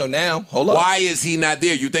there. So now, hold up. Why is he not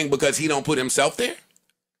there? You think because he don't put himself there?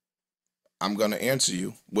 I'm gonna answer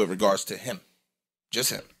you with regards to him,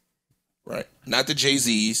 just him, right? Not the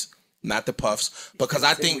Jay-Z's, not the Puffs, because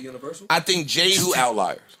I think Jay's two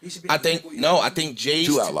outliers. I think Jay's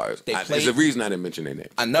two outliers. There's a reason I didn't mention their name.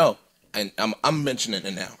 I know, and I'm mentioning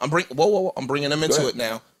it now. I'm bringing them into it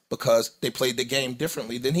now. Because they played the game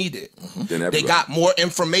differently than he did. They got more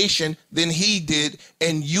information than he did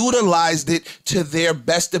and utilized it to their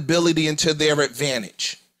best ability and to their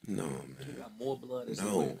advantage. No, man. You got more blood.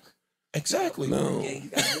 No. Exactly. No. You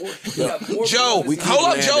got more Joe,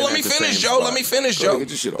 hold up, Joe. Let me finish, Joe. Let me finish, Joe.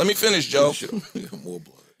 Let me finish, Joe. More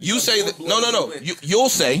blood. You say that. No. You'll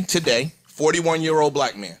say today, 41-year-old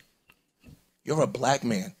black man. You're a black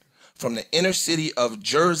man from the inner city of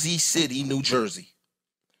Jersey City, New Jersey.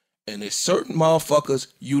 And there's certain motherfuckers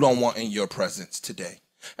you don't want in your presence today.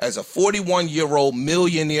 As a 41-year-old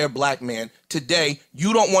millionaire black man, today,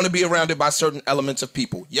 you don't want to be surrounded by certain elements of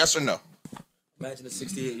people. Yes or no? Imagine a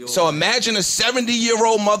 68-year-old. So imagine a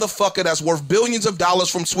 70-year-old motherfucker that's worth billions of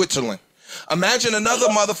dollars from Switzerland. Imagine another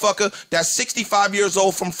motherfucker that's 65 years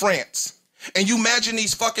old from France. And you imagine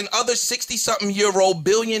these fucking other 60-something-year-old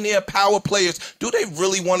billionaire power players. Do they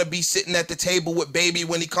really want to be sitting at the table with Baby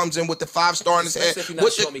when he comes in with the 5-star in his head?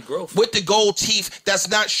 With the gold teeth that's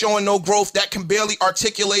not showing no growth, that can barely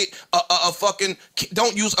articulate a fucking...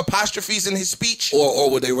 Don't use apostrophes in his speech. Or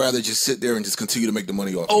would they rather just sit there and just continue to make the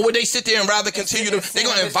money off? Or would they sit there and rather continue to... They're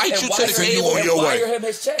going to invite you to the table on your way.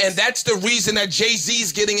 And that's the reason that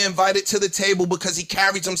Jay-Z's getting invited to the table, because he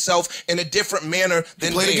carries himself in a different manner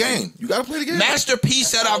than play the game. You got to play the game. Master P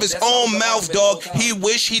said out of his own mouth, dog, he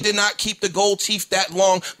wished he did not keep the gold teeth that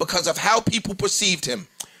long because of how people perceived him.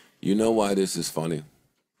 You know why this is funny?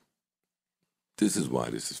 This is why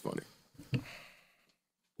this is funny.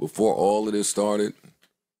 Before all of this started,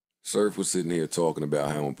 Surf was sitting here talking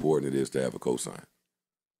about how important it is to have a cosign.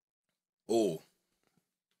 Oh.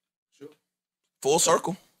 Sure. Full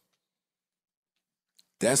circle.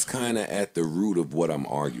 That's kind of at the root of what I'm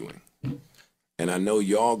arguing. And I know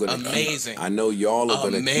y'all gonna amazing. I know y'all are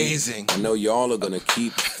gonna amazing. I know y'all are gonna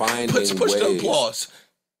keep finding push ways. the applause.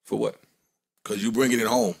 For what? Because you bringing it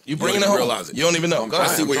home. You bringing it home. Realize it. You don't even know. I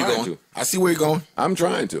see where you're going. I see where you're going. I'm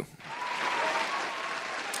trying to.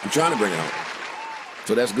 I'm trying to bring it home.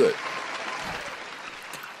 So that's good.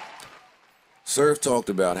 Surf talked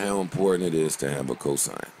about how important it is to have a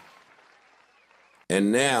cosign.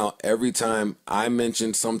 And now, every time I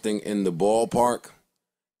mention something in the ballpark,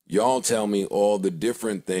 y'all tell me all the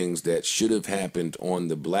different things that should have happened on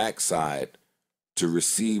the black side to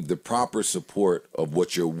receive the proper support of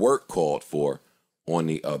what your work called for on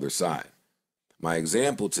the other side. My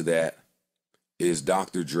example to that is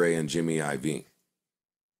Dr. Dre and Jimmy Iovine.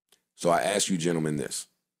 So I ask you gentlemen this.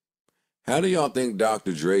 How do y'all think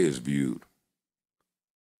Dr. Dre is viewed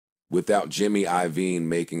without Jimmy Iovine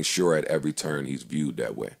making sure at every turn he's viewed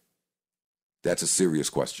that way? That's a serious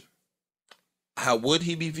question. How would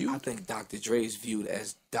he be viewed? I think Dr. Dre is viewed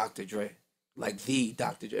as Dr. Dre. Like the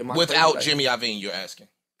Dr. Dre. Without Jimmy Iovine, you're asking.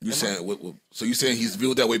 You saying so? You saying he's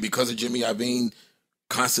viewed that way because of Jimmy Iovine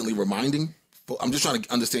constantly reminding? I'm just trying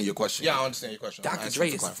to understand your question. Yeah, I understand your question. Dr. Dre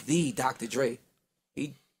is the Dr. Dre.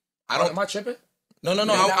 Am I tripping? No.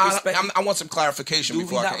 I want some clarification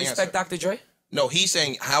before I can answer. Do we not respect Dr. Dre? No, he's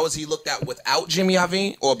saying how is he looked at without Jimmy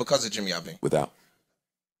Iovine or because of Jimmy Iovine? Without.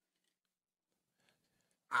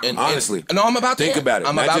 And honestly, no, I'm about to think about it.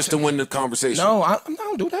 I'm not just to win the conversation. No, I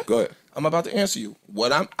don't do that. Go ahead. I'm about to answer you.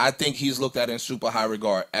 I think he's looked at in super high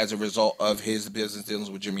regard as a result of his business dealings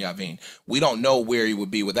with Jimmy Iovine. We don't know where he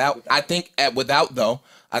would be without. I think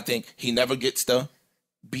I think he never gets the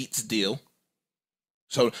Beats deal.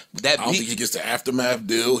 So that I don't think he gets the Aftermath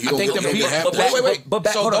deal. He don't think get the half. But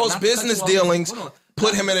so those business dealings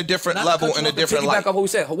put him in a different level, in a different light. Back up what we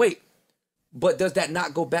said. Wait, but does that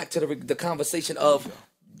not go back to the conversation of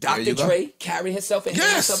Dr. Dre carrying himself and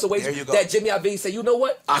handling himself the way that Jimmy Iovine said, you know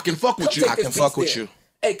what? I can fuck with you. I can fuck with you.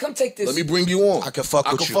 Hey, come take this. Let me bring you on. I can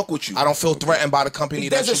fuck with you. I don't feel threatened by the company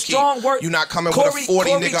that you keep. You're not coming with a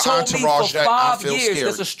 40 nigga entourage that I feel scared.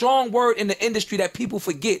 There's a strong word in the industry that people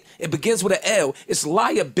forget. It begins with an L. It's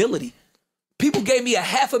liability. People gave me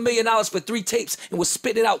 $500,000 for 3 tapes and was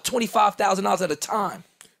spitting out $25,000 at a time.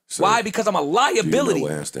 So, why? Because I'm a liability. Do you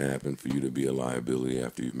know what has to happen for you to be a liability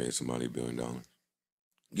after you've made somebody $1 billion?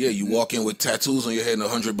 Yeah, you walk in with tattoos on your head and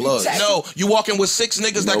 100 bloods. No, you walk in with 6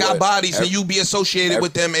 niggas that got bodies and you be associated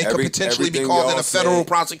with them and could potentially be called in a federal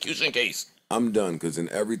prosecution case. I'm done because in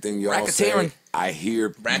everything y'all say, I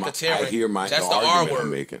hear my That's the the R word. I'm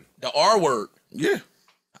making. The R word. Yeah.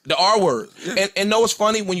 The R word. Yeah. And know what's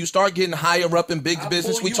funny? When you start getting higher up in big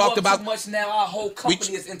business, we talked about too much now. Our whole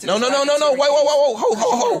company is into No. Wait.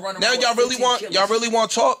 Ho. Now y'all really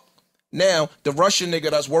want to talk? Now, the Russian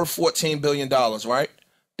nigga that's worth $14 billion, right?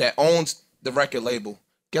 That owns the record label.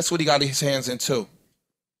 Guess what he got his hands into?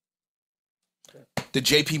 The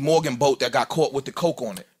JP Morgan boat that got caught with the coke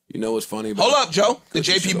on it. You know what's funny? Hold up, Joe. The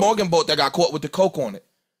JP Morgan boat that got caught with the coke on it.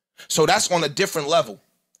 So that's on a different level.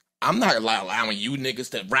 I'm not allowing you niggas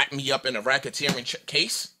to wrap me up in a racketeering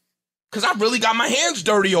case. Because I really got my hands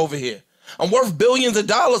dirty over here. I'm worth billions of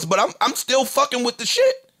dollars, but I'm still fucking with the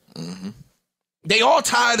shit. Mm-hmm. They all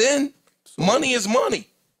tied in. So, money is money.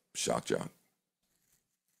 Shock jock.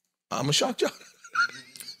 I'm a shock jock.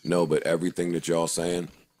 No, but everything that y'all saying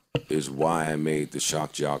is why I made the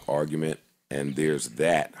shock jock argument, and there's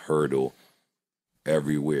that hurdle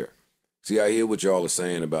everywhere. See, I hear what y'all are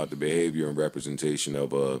saying about the behavior and representation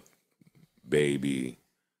of a Baby,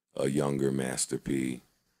 a younger Master P,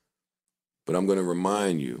 but I'm going to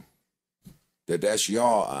remind you that that's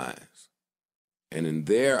y'all eyes, and in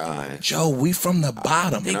their eyes, Joe, we from the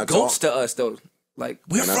bottom. They ghost to us though. Like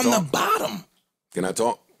we're from the bottom. Can I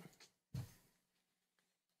talk?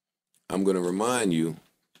 I'm going to remind you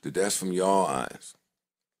that that's from y'all eyes.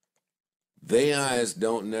 They eyes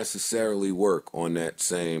don't necessarily work on that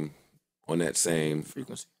same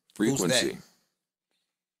frequency. Who's that?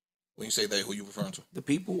 When you say they, who you referring to? The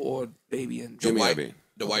people or Baby and Jimmy Iovine.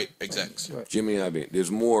 The white execs. Right. Jimmy Iovine.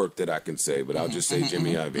 There's more that I can say, but I'll just say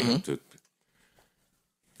Jimmy Iovine.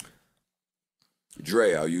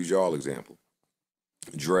 Dre, I'll use y'all example.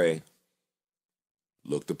 Dre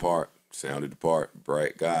looked the part, sounded the part,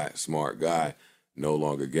 bright guy, smart guy, no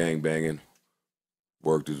longer gangbanging,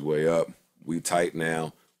 worked his way up. We tight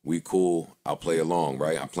now. We cool. I'll play along,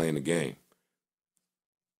 right? I'm playing the game.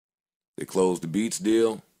 They closed the Beats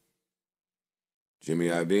deal. Jimmy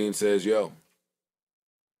Iovine says, yo,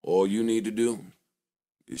 all you need to do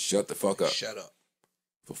is shut the fuck up Shut up.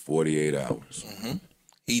 for 48 hours.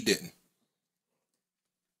 He didn't.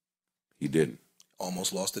 He didn't.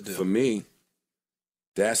 Almost lost the deal. For me,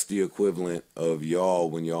 that's the equivalent of y'all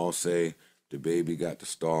when y'all say the baby got the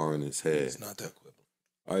star on his head. It's not that equivalent.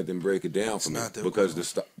 All right, then break it down for me. not that Because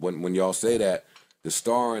when y'all say that, the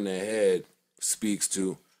star on the head speaks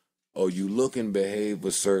to, oh, you look and behave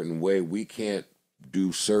a certain way. We can't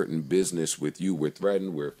do certain business with you. We're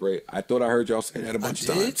threatened. We're afraid. I thought I heard y'all say that a bunch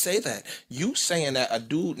of I did times. say that. You saying that a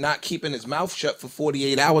dude not keeping his mouth shut for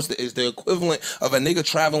 48 hours is the equivalent of a nigga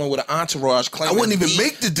traveling with an entourage claiming I wouldn't even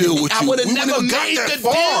make the deal with you. I would have We never wouldn't made got the that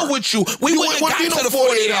far. deal with you. We wouldn't got be to no the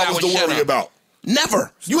 48 hours to worry about.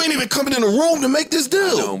 Never. You ain't even coming in the room to make this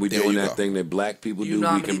deal. No, we There doing you that go. thing that black people You do. know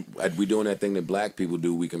how We doing that thing that black people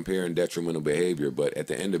do. We comparing detrimental behavior, but at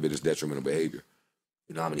the end of it, it's detrimental behavior.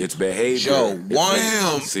 You know how many? It's behavior. Yo, It's-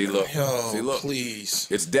 one. See, look. Yo, See, look. please.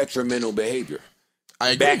 It's detrimental behavior. I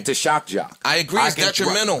agree. Back to shock jock. I agree, it's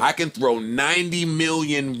detrimental. I can throw 90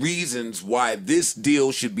 million reasons why this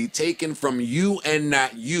deal should be taken from you and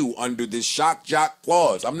not you under this shock jock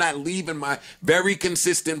clause. I'm not leaving my very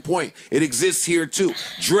consistent point. It exists here too.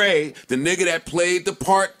 Dre, the nigga that played the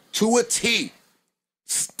part to a T,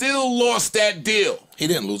 still lost that deal. He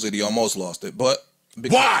didn't lose it. He almost lost it. But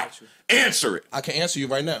because- Why? Answer it. I can answer you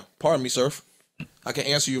right now. Pardon me, Surf. I can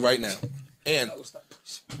answer you right now. And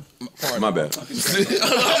My bad.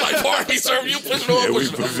 I'm like, pardon me, Surf. You push it on.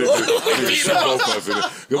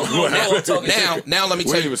 Now let me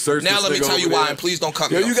tell you. Now let me tell you why. And please don't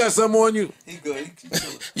cut me Yo, off. you got something on you? He good. He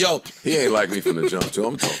chilling. Yo, He ain't like me from the jump, too.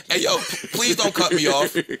 I'm talking. hey, yo, please don't cut me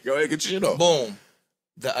off. Go ahead, get your shit off. Boom.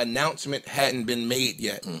 The announcement hadn't been made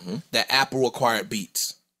yet that Apple acquired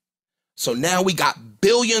Beats. So now we got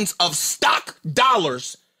billions of stock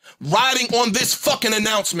dollars riding on this fucking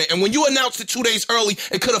announcement. And when you announced it 2 days early,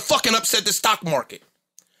 it could have fucking upset the stock market.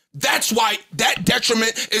 That's why that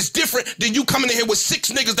detriment is different than you coming in here with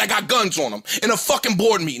 6 niggas that got guns on them in a fucking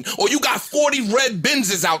board meeting. Or you got 40 red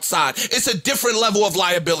Benzes outside. It's a different level of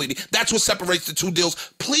liability. That's what separates the two deals.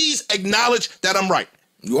 Please acknowledge that I'm right.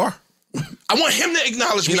 You are. I want him to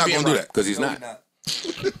acknowledge He's me not being gonna do right. that. Because he's not.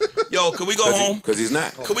 Yo, can we go home? Because he's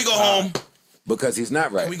not. Can we go home? Because he's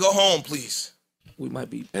not right. Can we go home, please? We might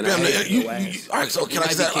be. And Damn, I hate you, your ass. all right, so can You I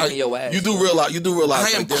might say, be kicking your ass. you do realize I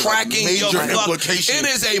am like, there's, like, cracking major your fuck. implications. It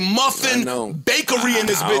is a I muffin know. bakery in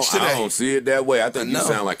this I bitch don't- I today. don't see it that way. I think you know.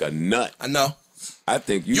 sound like a nut. I know. I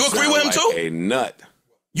think you You agree sound with him like too? a nut.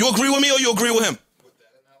 You agree with me or you agree with him?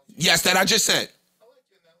 Yes, that I just said.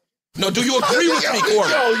 No, do you agree with me,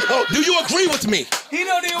 Corey? Do you agree with me? He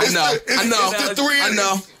don't even. I know. it's I know. the three I of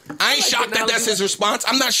know. I ain't like shocked that that's his response.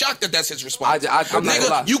 I'm not shocked that that's his response. I'm not gonna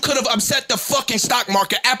lie. Nigga, you could have upset the fucking stock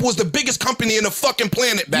market. Apple was the biggest company in the fucking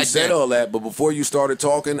planet You back said then. all that, but before you started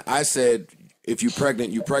talking, I said, if you're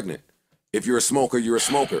pregnant, you're pregnant. If you're a smoker, you're a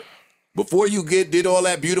smoker. Before you did all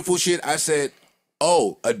that beautiful shit, I said,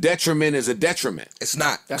 oh, a detriment is a detriment. It's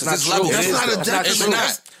not. That's 'Cause not it's true. levels. That's It is, not a though. That's not It's true.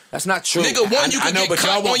 not. That's not true. Nigga, one you I could know, get but cut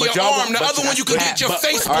y'all on won't- your but y'all arm. won't- The but other one you could get your But-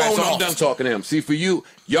 face All right, blown so I'm off. done talking to him. See, for you,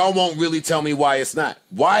 y'all won't really tell me why it's not.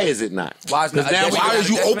 Why is it not? Why is it not? 'Cause now we- Why is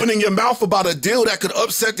you opening your mouth about a deal that could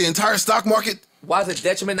upset the entire stock market? Why is it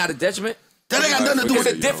detriment, not a detriment? That ain't got nothing to do There's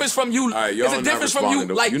with a it. difference from you. All right, y'all There's a not difference from you. responding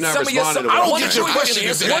to- Like you're not some of your responding songs. to what I don't I'm get saying. your question.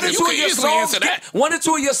 Answer One that. or You two can of your easily songs. answer that. One or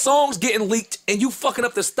two of your songs getting leaked, and you fucking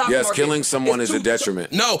up the stock Yes, market. killing someone It's is a too-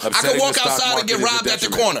 detriment. No, I Upsetting could walk the stock outside and get market is a robbed at the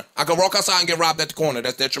detriment. corner. I could walk outside and get robbed at the corner.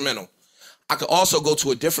 That's detrimental. I could also go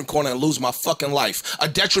to a different corner and lose my fucking life. A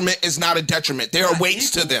detriment is not a detriment. There are weights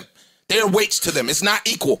to them. There are weights to them. It's not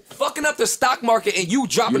equal. Fucking up the stock market and you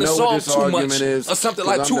dropping You know a what song this too argument much is? or something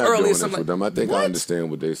 'Cause like I'm too not early doing or this something. with them. I think I understand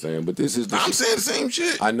what they're saying, but this is the I'm shit. saying the same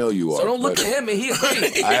shit. I know you are. So don't look but at him and he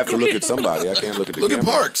agreed. I have to look at somebody. I can't look at the Look at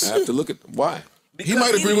camera. Parks. I have to look at why. He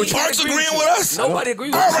might agree with you. Parks agrees agreeing you. with us. Nobody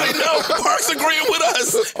agrees with All you. right, no. Parks agreeing with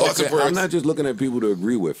us. Okay, I'm not just looking at people to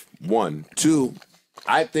agree with. One, two.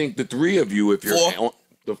 I think the three of you, if you're Four.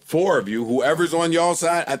 the four of you, whoever's on y'all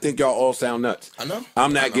side, I think y'all all sound nuts. I know.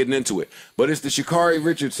 I'm not getting into it, but it's the Sha'Carri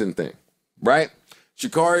Richardson thing, right?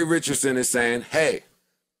 Sha'Carri Richardson is saying, "Hey,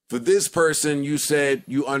 for this person, you said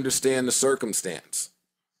you understand the circumstance.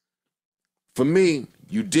 For me,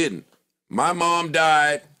 you didn't. My mom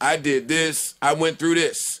died. I did this. I went through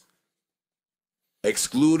this."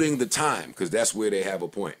 Excluding the time, because that's where they have a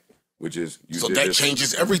point, which is you So did that this.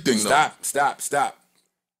 changes everything, though. Stop.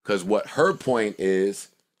 Because what her point is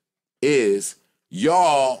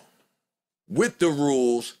y'all, with the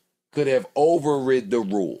rules, could have overrid the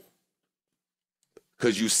rule.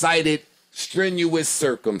 Because you cited strenuous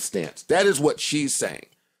circumstance. That is what she's saying.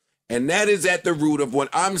 And that is at the root of what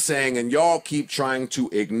I'm saying, and y'all keep trying to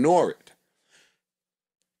ignore it.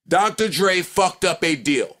 Dr. Dre fucked up a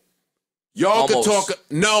deal. Y'all could talk.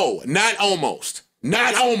 No, not almost.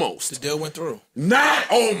 Not almost. The deal went through. Not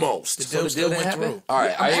almost. The deal still went through. All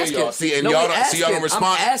right, I hear y'all. See, and y'all don't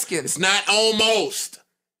respond. I'm asking. It's not almost.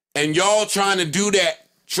 And y'all trying to do that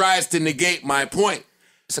tries to negate my point.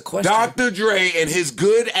 It's a question. Dr. Dre and his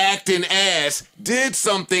good acting ass did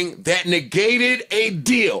something that negated a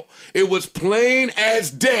deal. It was plain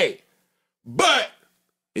as day. But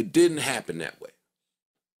it didn't happen that way.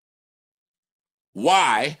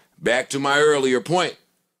 Why? Back to my earlier point.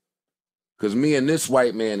 Because me and this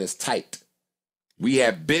white man is tight. We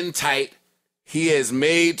have been tight. He has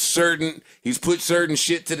made certain, he's put certain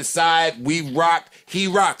shit to the side. We rock, he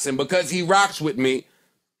rocks. And because he rocks with me,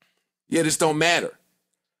 yeah, this don't matter.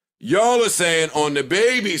 Y'all are saying on the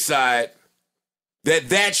baby side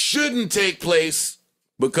that shouldn't take place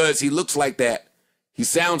because he looks like that. He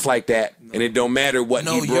sounds like that, and it don't matter what he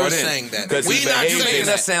brought in. No, you're saying that. We not saying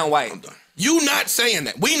that sound white. You not saying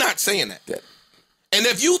that. We not saying that. And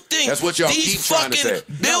if you think that's what y'all these keep trying to say.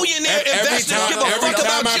 Billionaire investors give a fuck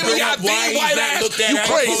about Jimmy Iovine, white ass, you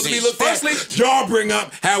crazy. Firstly, y'all bring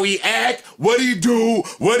up how he act, what he do,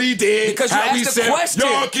 what he did, because how you he asked the said. question.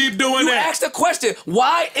 Y'all keep doing that. You asked the question.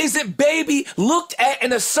 Why isn't baby looked at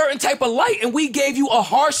in a certain type of light, and we gave you a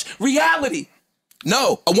harsh reality?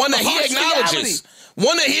 No, one that he acknowledges.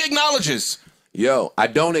 One that he acknowledges. Yo, I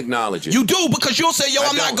don't acknowledge it. You do, because you'll say, yo,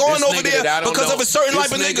 I'm not going over there because of a certain type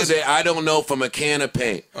of niggas. That I don't know from a can of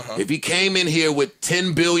paint. If he came in here with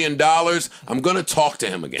 $10 billion, I'm going to talk to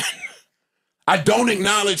him again. I don't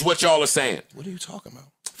acknowledge what y'all are saying. What are you talking about?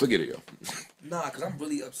 Forget it, yo. Nah, because I'm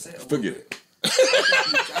really upset. Forget it.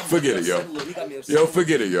 Forget it, yo. Yo,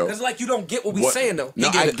 forget it, yo. It's like you don't get what we saying, though. No,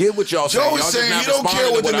 I get what y'all saying. Joe is saying he don't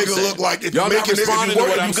care what the nigga look like. If y'all you not responding to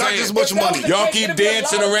what I'm you got saying. this much money. Y'all keep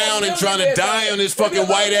dancing around and trying to die on this fucking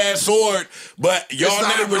white ass sword, but y'all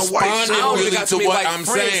not responding really to what I'm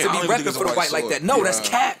saying. To be repping for the white like that. No, that's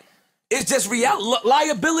cap. It's just reality.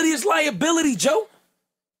 Liability is liability, Joe.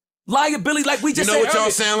 Liability, like we just said. You know what y'all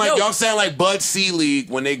earlier. sound like? Y'all sound like Bud Selig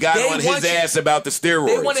when they got on his ass about the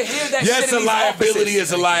steroids. They want to hear that yes, shit in a liability offices.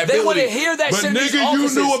 is a liability. They want to hear that shit in these But nigga, you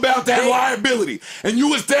offices. knew about that liability. And you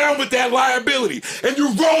was down with that liability. And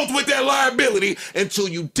you rolled with that liability until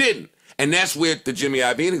you didn't. And that's where the Jimmy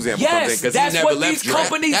Iovine example comes in. Because he never left these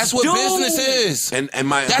companies That's what do. business is. And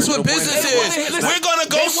my that's what business is. We're going to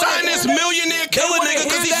go sign this millionaire killer nigga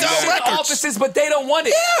because he sells records. Offices, but they don't want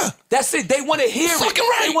it. Yeah. That's it. They want to hear it.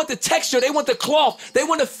 Right. They want the texture. They want the cloth. They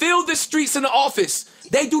want to feel the streets in the office.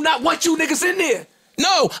 They do not want you niggas in there.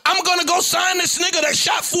 No, I'm going to go sign this nigga that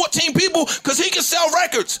shot 14 people because he can sell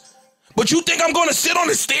records. But you think I'm going to sit on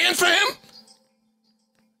the stand for him?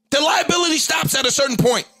 The liability stops at a certain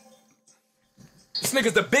point. This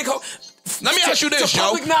nigga's the big ho. Let me ask you this,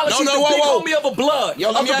 Joe. No, big homie of a blood.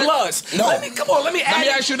 Yo, of the Bloods. No. Let me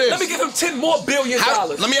ask you this. Let me give him $10 more billion.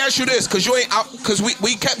 Let me ask you this, because you ain't out. Because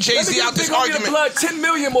we kept Jay-Z out this argument. Blood, $10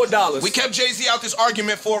 million more. We kept Jay-Z out this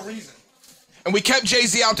argument for a reason. And we kept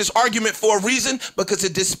Jay-Z out this argument for a reason because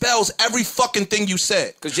it dispels every fucking thing you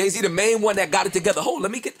said. Because Jay-Z the main one that got it together. Hold,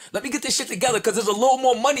 let me get this shit together because there's a little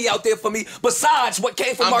more money out there for me besides what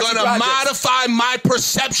came from Marcy Projects. I'm gonna modify my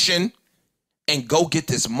perception and go get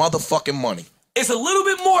this motherfucking money. It's a little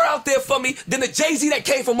bit more out there for me than the Jay-Z that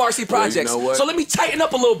came from Marcy Projects. Well, you know what? So let me tighten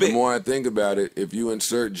up a little bit. The more I think about it, if you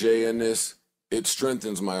insert Jay in this, it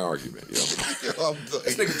strengthens my argument. Yo.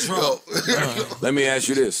 This nigga drunk. Let me ask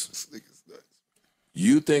you this.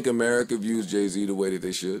 You think America views Jay-Z the way that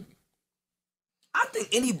they should? I think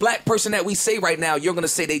any black person that we say right now, you're going to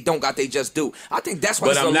say they don't got, they just do. I think that's why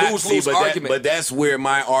it's a lose-lose argument. But that's where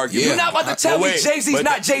my argument... You're not about to tell me Jay-Z's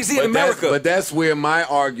not Jay-Z in America. But that's where my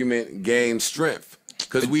argument gains strength.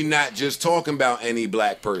 Because we're not just talking about any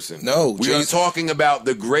black person. No. We are talking about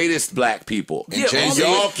the greatest black people. And Jay-Z,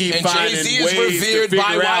 y'all keep finding Jay-Z ways is revered to by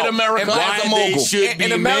figure white out America why as a mogul. they should be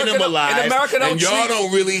minimalized. And y'all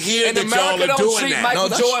don't really hear that y'all are doing that. Michael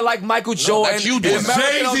Jordan like Michael Jordan. That's you doing. Is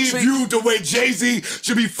Jay-Z viewed the way Jay-Z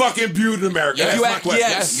should be fucking viewed in America? Yes. That's my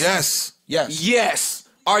question. Yes.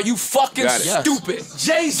 Are you fucking stupid?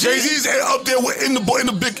 Jay-Z's up there in the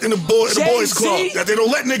boys club that they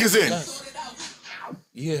don't let niggas in.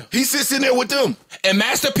 Yeah. He sits in there with them. And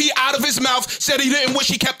Master P out of his mouth said he didn't wish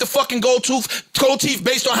he kept the fucking gold teeth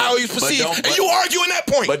based on how he was perceived. And you arguing that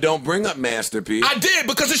point. But don't bring up Master P. I did,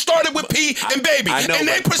 because it started with P and Baby. And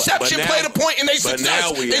their perception played a point in their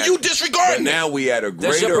success. And you disregarding it. But now we at a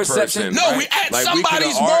greater person. No, we at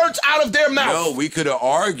somebody's words out of their mouth. No, we could have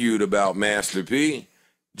argued about Master P.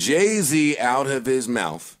 Jay-Z out of his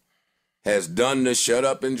mouth has done the shut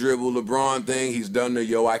up and dribble LeBron thing. He's done the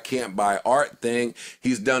yo, I can't buy art thing.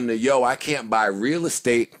 He's done the yo, I can't buy real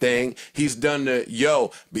estate thing. He's done the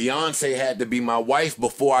yo, Beyonce had to be my wife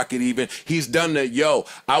before I could even. He's done the yo,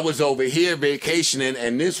 I was over here vacationing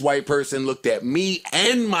and this white person looked at me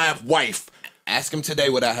and my wife. Ask him today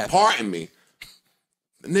what I have. Pardon me.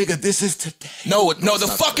 Nigga, this is today. No, the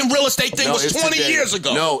fucking real estate thing was 20 years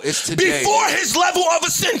ago. No, it's today. Before his level of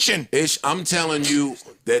ascension. I'm telling you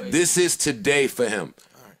that this is today for him.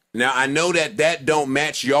 Now, I know that don't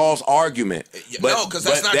match y'all's argument. But, no, because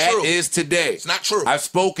that's not that true. That is today. It's not true. I've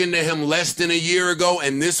spoken to him less than a year ago,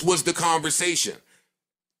 and this was the conversation.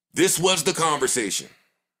 This was the conversation.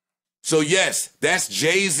 So, yes, that's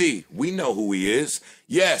Jay-Z. We know who he is.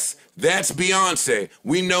 Yes, that's Beyonce.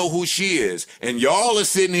 We know who she is. And y'all are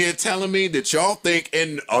sitting here telling me that y'all think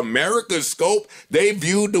in America's scope, they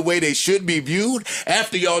viewed the way they should be viewed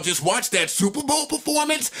after y'all just watched that Super Bowl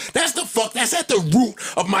performance? That's at the root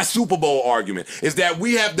of my Super Bowl argument, is that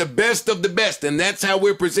we have the best of the best, and that's how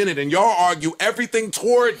we're presented. And y'all argue everything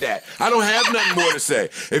toward that. I don't have nothing more to say.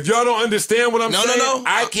 If y'all don't understand what I'm saying, no.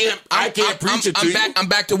 I can't preach it to you. I'm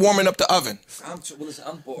back to warming up the oven. I'm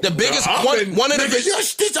bored. The biggest one of the one of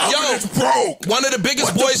the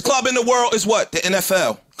biggest boys club in the world is what? The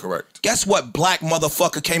NFL. Correct. Guess what? Black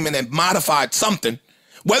motherfucker came in and modified something.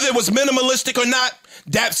 Whether it was minimalistic or not,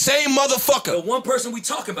 that same motherfucker. The one person we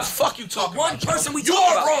talking about. Fuck you talking about. The one person we you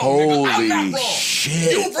talking are about. wrong, nigga. Holy I'm not wrong.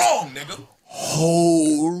 shit. You wrong, nigga.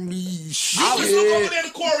 Holy shit. You just look over there to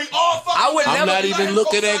Corey all fucking I'm not even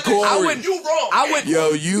looking at Corey. You wrong. Yo,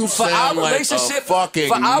 you sound like a fucking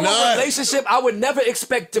nut. Relationship, I would never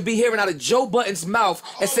expect to be hearing out of Joe Budden's mouth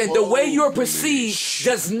and saying the way you're perceived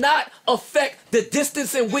does not affect the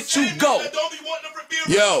distance in which you go.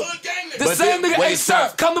 Yo, the same nigga, hey,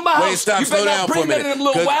 Surf, come to my house. Wait, stop, you better not bring none of them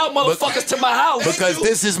little wild motherfuckers to my house. Because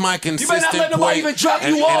this is my consistent point. You better not let nobody even drop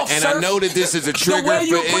you off, and Surf. I know that this is a trigger the way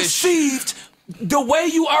you're for perceived. The way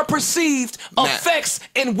you are perceived affects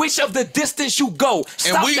in which of the distance you go.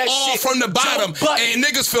 Stop and we that all shit. from the bottom, and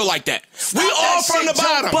niggas feel like that. Stop we all that from shit, the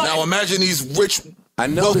bottom. Now imagine these rich, I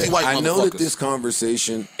know wealthy white I know that motherfuckers. this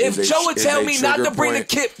conversation. If Joe would tell me not to bring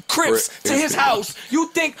the Crips to his house, you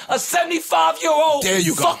think a 75-year-old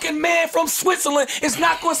fucking man from Switzerland is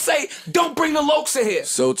not going to say, don't bring the lokes in here?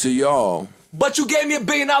 So to y'all. But you gave me $1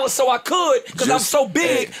 billion so I could, because I'm so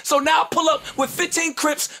big. Hey. So now I pull up with 15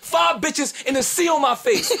 Crips, 5 bitches, and a C on my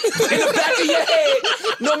face. In the back of your head,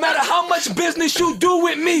 no matter how much business you do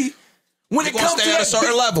with me, when it comes to at a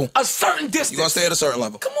certain level, a certain distance. You're going to stay at a certain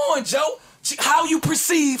level. Come on, Joe. How you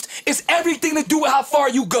perceived is everything to do with how far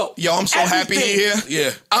you go. Yo, I'm so happy he's here.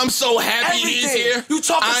 Yeah. I'm so happy he's here. You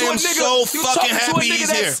talking to a nigga, so fucking happy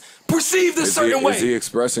he's here. Perceived a certain way. Is he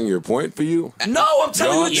expressing your point for you? No, I'm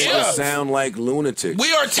telling you the truth. Sound like lunatics.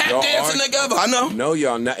 We are tap dancing together. I know. No,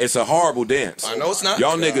 y'all not. It's a horrible dance. I know it's not.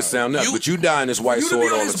 Y'all niggas sound nuts, but you die in this white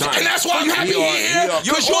sword all the time. And that's why I'm happy you're here.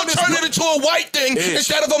 Because you're turning it into a white thing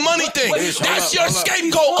instead of a money thing. That's your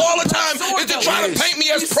scapegoat all the time, is to try to paint me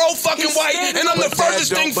as pro fucking white, and I'm the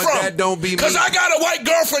furthest thing from. That don't be me. Because I got a white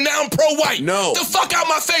girlfriend, now I'm pro white. No. The fuck out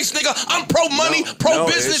my face, nigga. I'm pro money, pro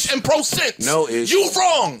business, and pro sense. No ish. You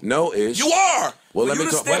wrong. No ish. You are. Well, let me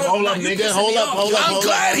talk. Wait, hold up, nigga. Hold up. I'm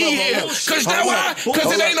glad he here. Because now why?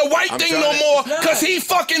 Because it ain't a white thing no more. Because he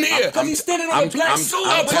fucking here. Because he's standing on a black suit.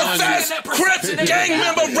 A professed Crips gang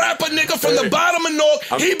member rapper nigga from the bottom of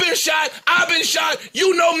North. He been shot. I've been shot.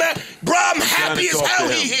 You know, man. Bro, I'm happy as hell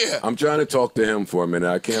he here. I'm trying to talk to him for a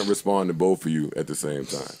minute. I can't respond to both of you at the same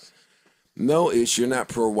time. No, you're not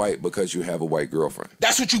pro-white because you have a white girlfriend.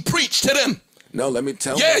 That's what you preach to them. No, let me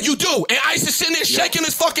tell you. Yeah, you do. And Ice is sitting there shaking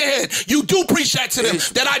his fucking head. You do preach that to them,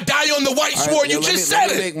 that I die on the white sword. You just said it.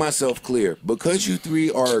 Let me make myself clear. Because you three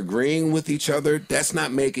are agreeing with each other, that's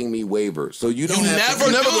not making me waver. So you don't have to.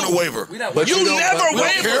 You're never going to waver. But you never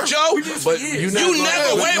waver, Joe. But you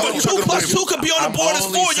never waver. 2 plus 2 could be on the board as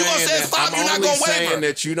 4. You going to say it's 5, you're not going to waver. I'm saying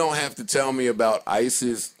that you don't have to tell me about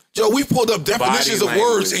Ice's Joe, we pulled up definitions of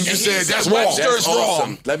words, and you said that's wrong. Webster's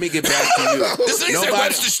wrong. Let me get back to you. This nigga said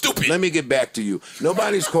Webster's stupid. Let me get back to you.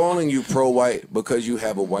 Nobody's calling you pro-white because you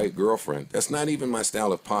have a white girlfriend. That's not even my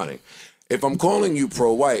style of potting. If I'm calling you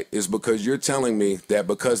pro-white, it's because you're telling me that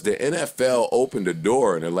because the NFL opened the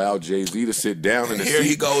door and allowed Jay-Z to sit down in the Here seat,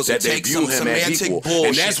 he goes that they view him as equal. Bullshit.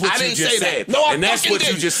 And that's what I you just said. No, I and that's fucking what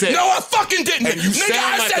didn't. you just said. No, I fucking didn't. And you nigga,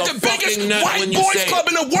 I like said a the biggest nut white when you boys say club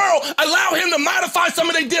in the world allow him to modify some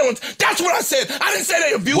of their dealings. That's what I said. I didn't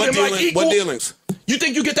say they view him like equal. What dealings? You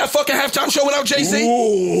think you get that fucking halftime show without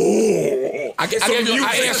Jay-Z? phone.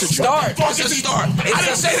 I answered you. It's a start. I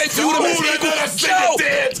didn't say they viewed him as equal.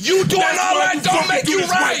 You doing all that don't make you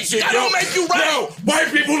right. That don't make you right. No,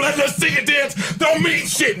 white people letting us sing and dance don't mean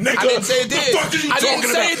shit, nigga. I didn't say it did. The fuck are you talking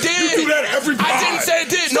about? You do that every pod. I didn't say it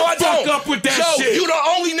did. No, I don't. Fuck up with that Joe, shit. you the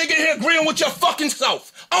only nigga here agreeing with your fucking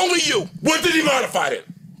self. Only you. What did he modify it?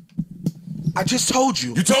 I just told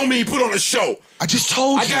you. You told me he put on a show. I just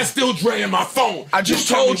told you. I got Still Dre in my phone. I just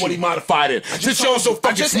you told me what you. he modified it. This show's so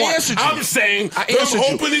fucking smart. Answered you. I'm saying I them answered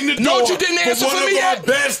you. opening the door No, you didn't answer for one for me of our yet.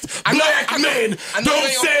 best I know- black I know- men. I know Don't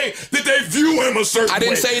they- say that they view him a certain way. I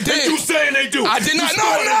didn't say it did. You saying they do. I did not. You No,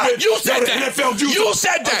 started with, you said the that. NFL views You him.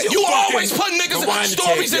 said that. Just You fucking always put niggas' rewind the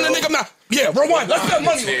stories tape, in the yo. nigga mouth. Yeah, rewind. Let's bet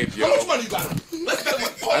money. tape, yo. How much money you got? Let's bet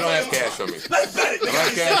money. I don't have cash on me. Let's bet it. I don't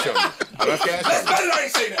have cash on me. I don't have cash Let's on me. bet it. I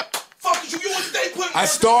ain't say that. Fuck you. You would stay putting. I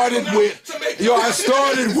started with,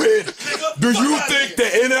 do you think the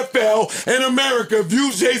NFL and America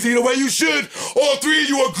views Jay-Z the way you should? All three of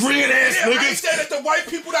you are green ass I ain't niggas. said that the white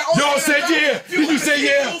people that Y'all said yeah. Did you say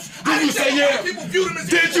yeah? Did you say yeah? People viewed him as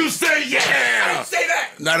Did you say I yeah? didn't say that.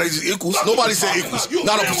 Now they just equals. Nobody said equals.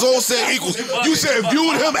 Not a soul said equals. You said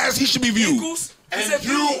viewed him as he should be viewed. Equals? And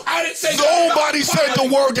you, I didn't say Nobody said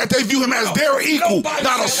the word that they view him as their equal.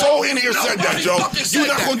 Not a soul in here said that, Joe. You're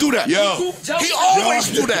not gonna do that. Yo. He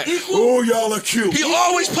always do that. Oh, y'all are cute. He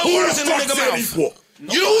always put Who words the in the fuck nigga said mouth. equal?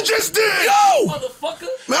 You just did. Yo! Motherfucker.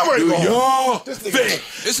 Remember Do it, y'all think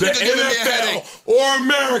This the nigga giving me a headache. NFL or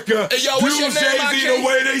America Hey, yo, what's views your name, Jay-Z IK? the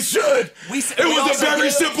way they should? We said- It we all was a said very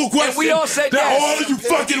yes. simple And question. we all said that yes. all of you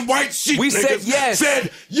fucking white sheep We said niggas yes.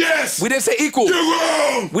 said yes. We didn't say equal. You're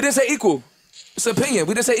wrong. We didn't say equal. It's an opinion.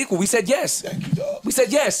 We didn't say equal. We said yes. We said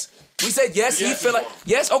yes. We said yes. He feel like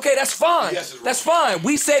yes. Okay, that's fine. That's fine.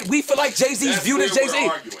 We said we feel like Jay-Z's viewed as Jay-Z.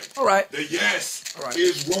 All right. The yes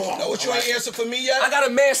is wrong. Know what you ain't answer for me yet? I got a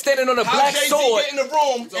man standing on a How black Jay-Z sword. get in the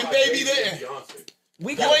room and baby didn't?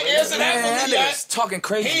 We You ain't answer that for me yet. Talking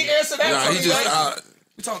crazy. He ain't answer that Nah, for he me just. yet.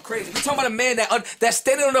 We talking crazy. We talking about a man that's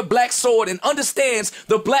standing on a black sword and understands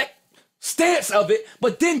the black stance of it,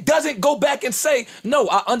 but then doesn't go back and say, no,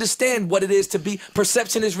 I understand what it is to be.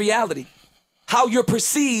 Perception is reality. How you're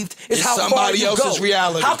perceived is It's how far somebody you else's go.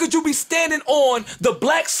 reality. How could you be standing on the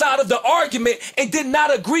black side of the argument and did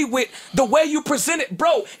not agree with the way you present it?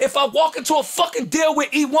 Bro, if I walk into a fucking deal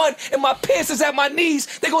with E1 and my pants is at my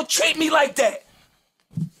knees, they gonna treat me like that.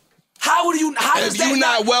 How does If that you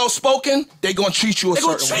not well spoken, they gonna treat you a they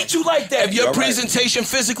gonna certain way. treat you like that? If your presentation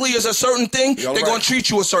physically is a certain thing, they're gonna treat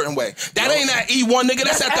you a certain way. That ain't that E1 nigga.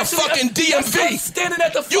 That's at the actually- fucking that's DMV. standing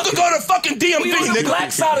at the You could go to fucking DMV, We on the nigga.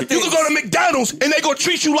 black side of You things. could go to McDonald's and they gonna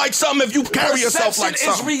treat you like something if you carry yourself like Perception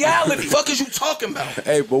is something. reality. Fuck is you talking about?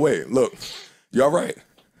 Hey, but wait, look, y'all right.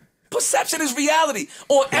 Perception is reality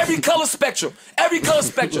on every color spectrum. Every color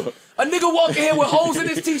spectrum. A nigga walking here with holes in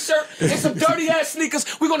his t-shirt and some dirty ass sneakers,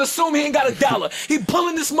 we're gonna assume he ain't got $1. He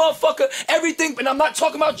pulling this motherfucker, everything, and I'm not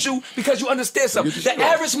talking about you because you understand something. The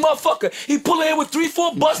average motherfucker, he pulling in with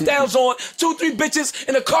 3-4 bust downs on, 2-3 bitches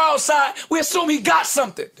in a car outside, we assume he got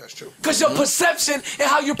something. That's true. Cause your perception and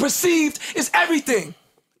how you're perceived is everything.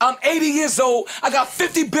 I'm 80 years old. I got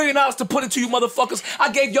 $50 billion to put into you motherfuckers.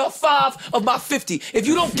 I gave y'all 5 of my 50. If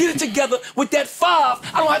you don't get it together with that 5,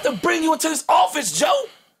 I don't have to bring you into this office, Joe.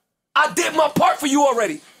 I did my part for you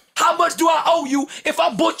already. How much do I owe you if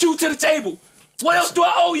I brought you to the table? What else do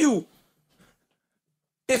I owe you?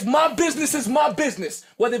 If my business is my business,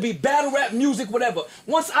 whether it be battle rap, music, whatever,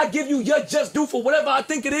 once I give you your just due for whatever I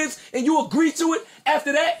think it is, and you agree to it,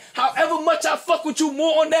 after that, however much I fuck with you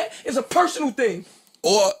more on that is a personal thing.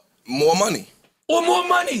 Or more money. Or more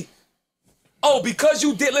money. Oh, because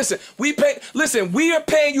you did, listen, we are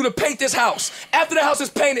paying you to paint this house. After the house is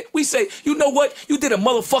painted, we say, you know what? You did a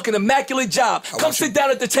motherfucking immaculate job. Come sit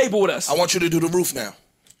down at the table with us. I want you to do the roof now.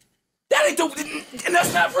 That ain't and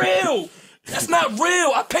that's not real. That's not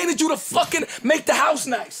real. I painted you to fucking make the house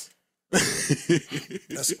nice.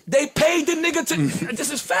 They paid the nigga to,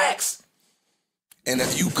 this is facts. And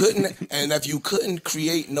if you couldn't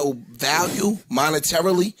create no value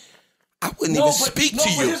monetarily, I wouldn't even speak to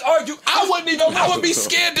you. I would be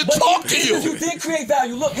scared to talk to you. You did create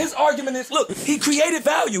value. Look, his argument is, look, he created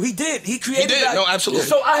value. He did. He created value. No, absolutely.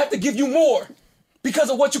 So I have to give you more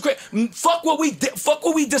because of what you create. Fuck what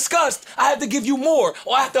we discussed. I have to give you more,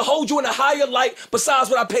 or I have to hold you in a higher light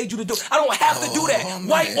besides what I paid you to do. I don't have to do that,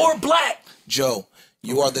 white or black. Joe,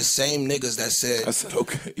 you are the same niggas that said, I said,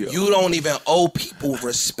 okay, yo. you don't even owe people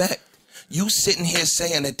respect. You sitting here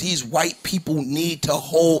saying that these white people need to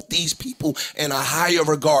hold these people in a higher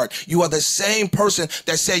regard. You are the same person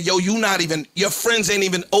that said, yo, your friends ain't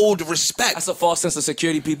even owed respect. That's a false sense of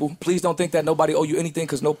security, people. Please don't think that nobody owe you anything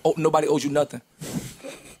because nobody owes you nothing.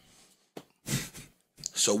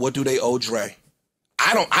 So what do they owe Dre?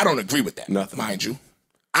 I don't agree with that. Nothing. Mind you.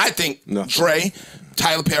 I think Nothing. Dre,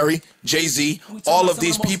 Tyler Perry, Jay-Z, all of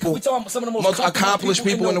these people, We talking about some of the most accomplished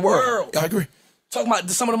people in the world. I agree. Talking about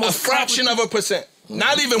some of the A most fraction of a percent.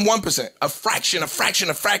 Not even 1%. A fraction, a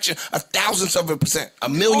thousandth of a percent, a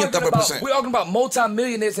millionth of a percent. We're talking about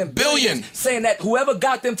multi-millionaires and billions saying that whoever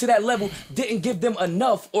got them to that level didn't give them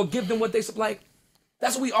enough or give them what they like.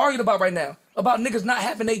 That's what we arguing about right now. About niggas not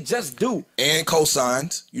having they just do. And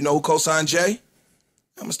cosigns. You know who cosigned Jay?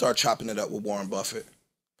 I'm gonna start chopping it up with Warren Buffett.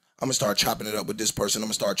 I'm gonna start chopping it up with this person. I'm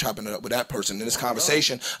gonna start chopping it up with that person. And this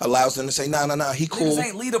conversation allows them to say, nah, he cool. Niggas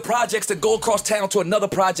ain't leader projects to go across town to another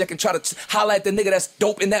project and try to highlight the nigga that's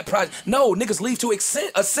dope in that project. No, niggas leave to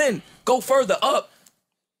ascend, go further up.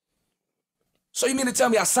 So you mean to tell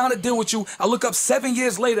me I signed a deal with you, I look up 7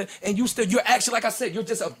 years later, and you're actually, like I said, you're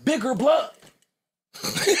just a bigger blood.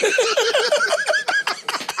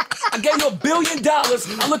 I gave you $1 billion.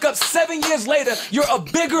 I look up 7 years later, you're a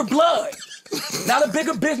bigger blood. Not a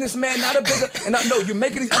bigger businessman, not a bigger, and I know you're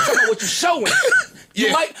making these, I'm talking about what you're showing.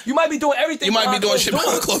 You might be doing everything. You might be doing shit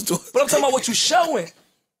behind closed doors. But I'm talking about what you're showing.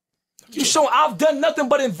 You showing I've done nothing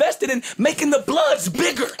but invested in making the bloods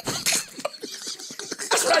bigger.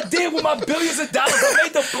 That's what I did with my billions of dollars. I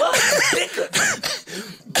made the bloods bigger.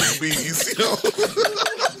 Please,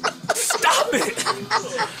 Stop it.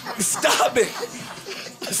 Stop it.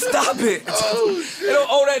 Stop it. They don't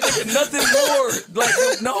owe that nigga nothing more. Like,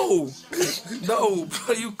 no,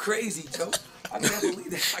 bro, you crazy, Joe. I can't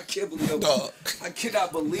believe that. I can't believe that. I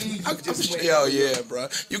cannot believe you just went. Hell yeah, bro.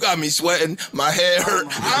 You got me sweating. My head hurt.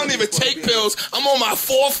 I don't even take pills. I'm on my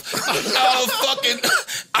 4th fucking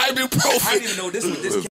ibuprofen. I didn't even know this was this.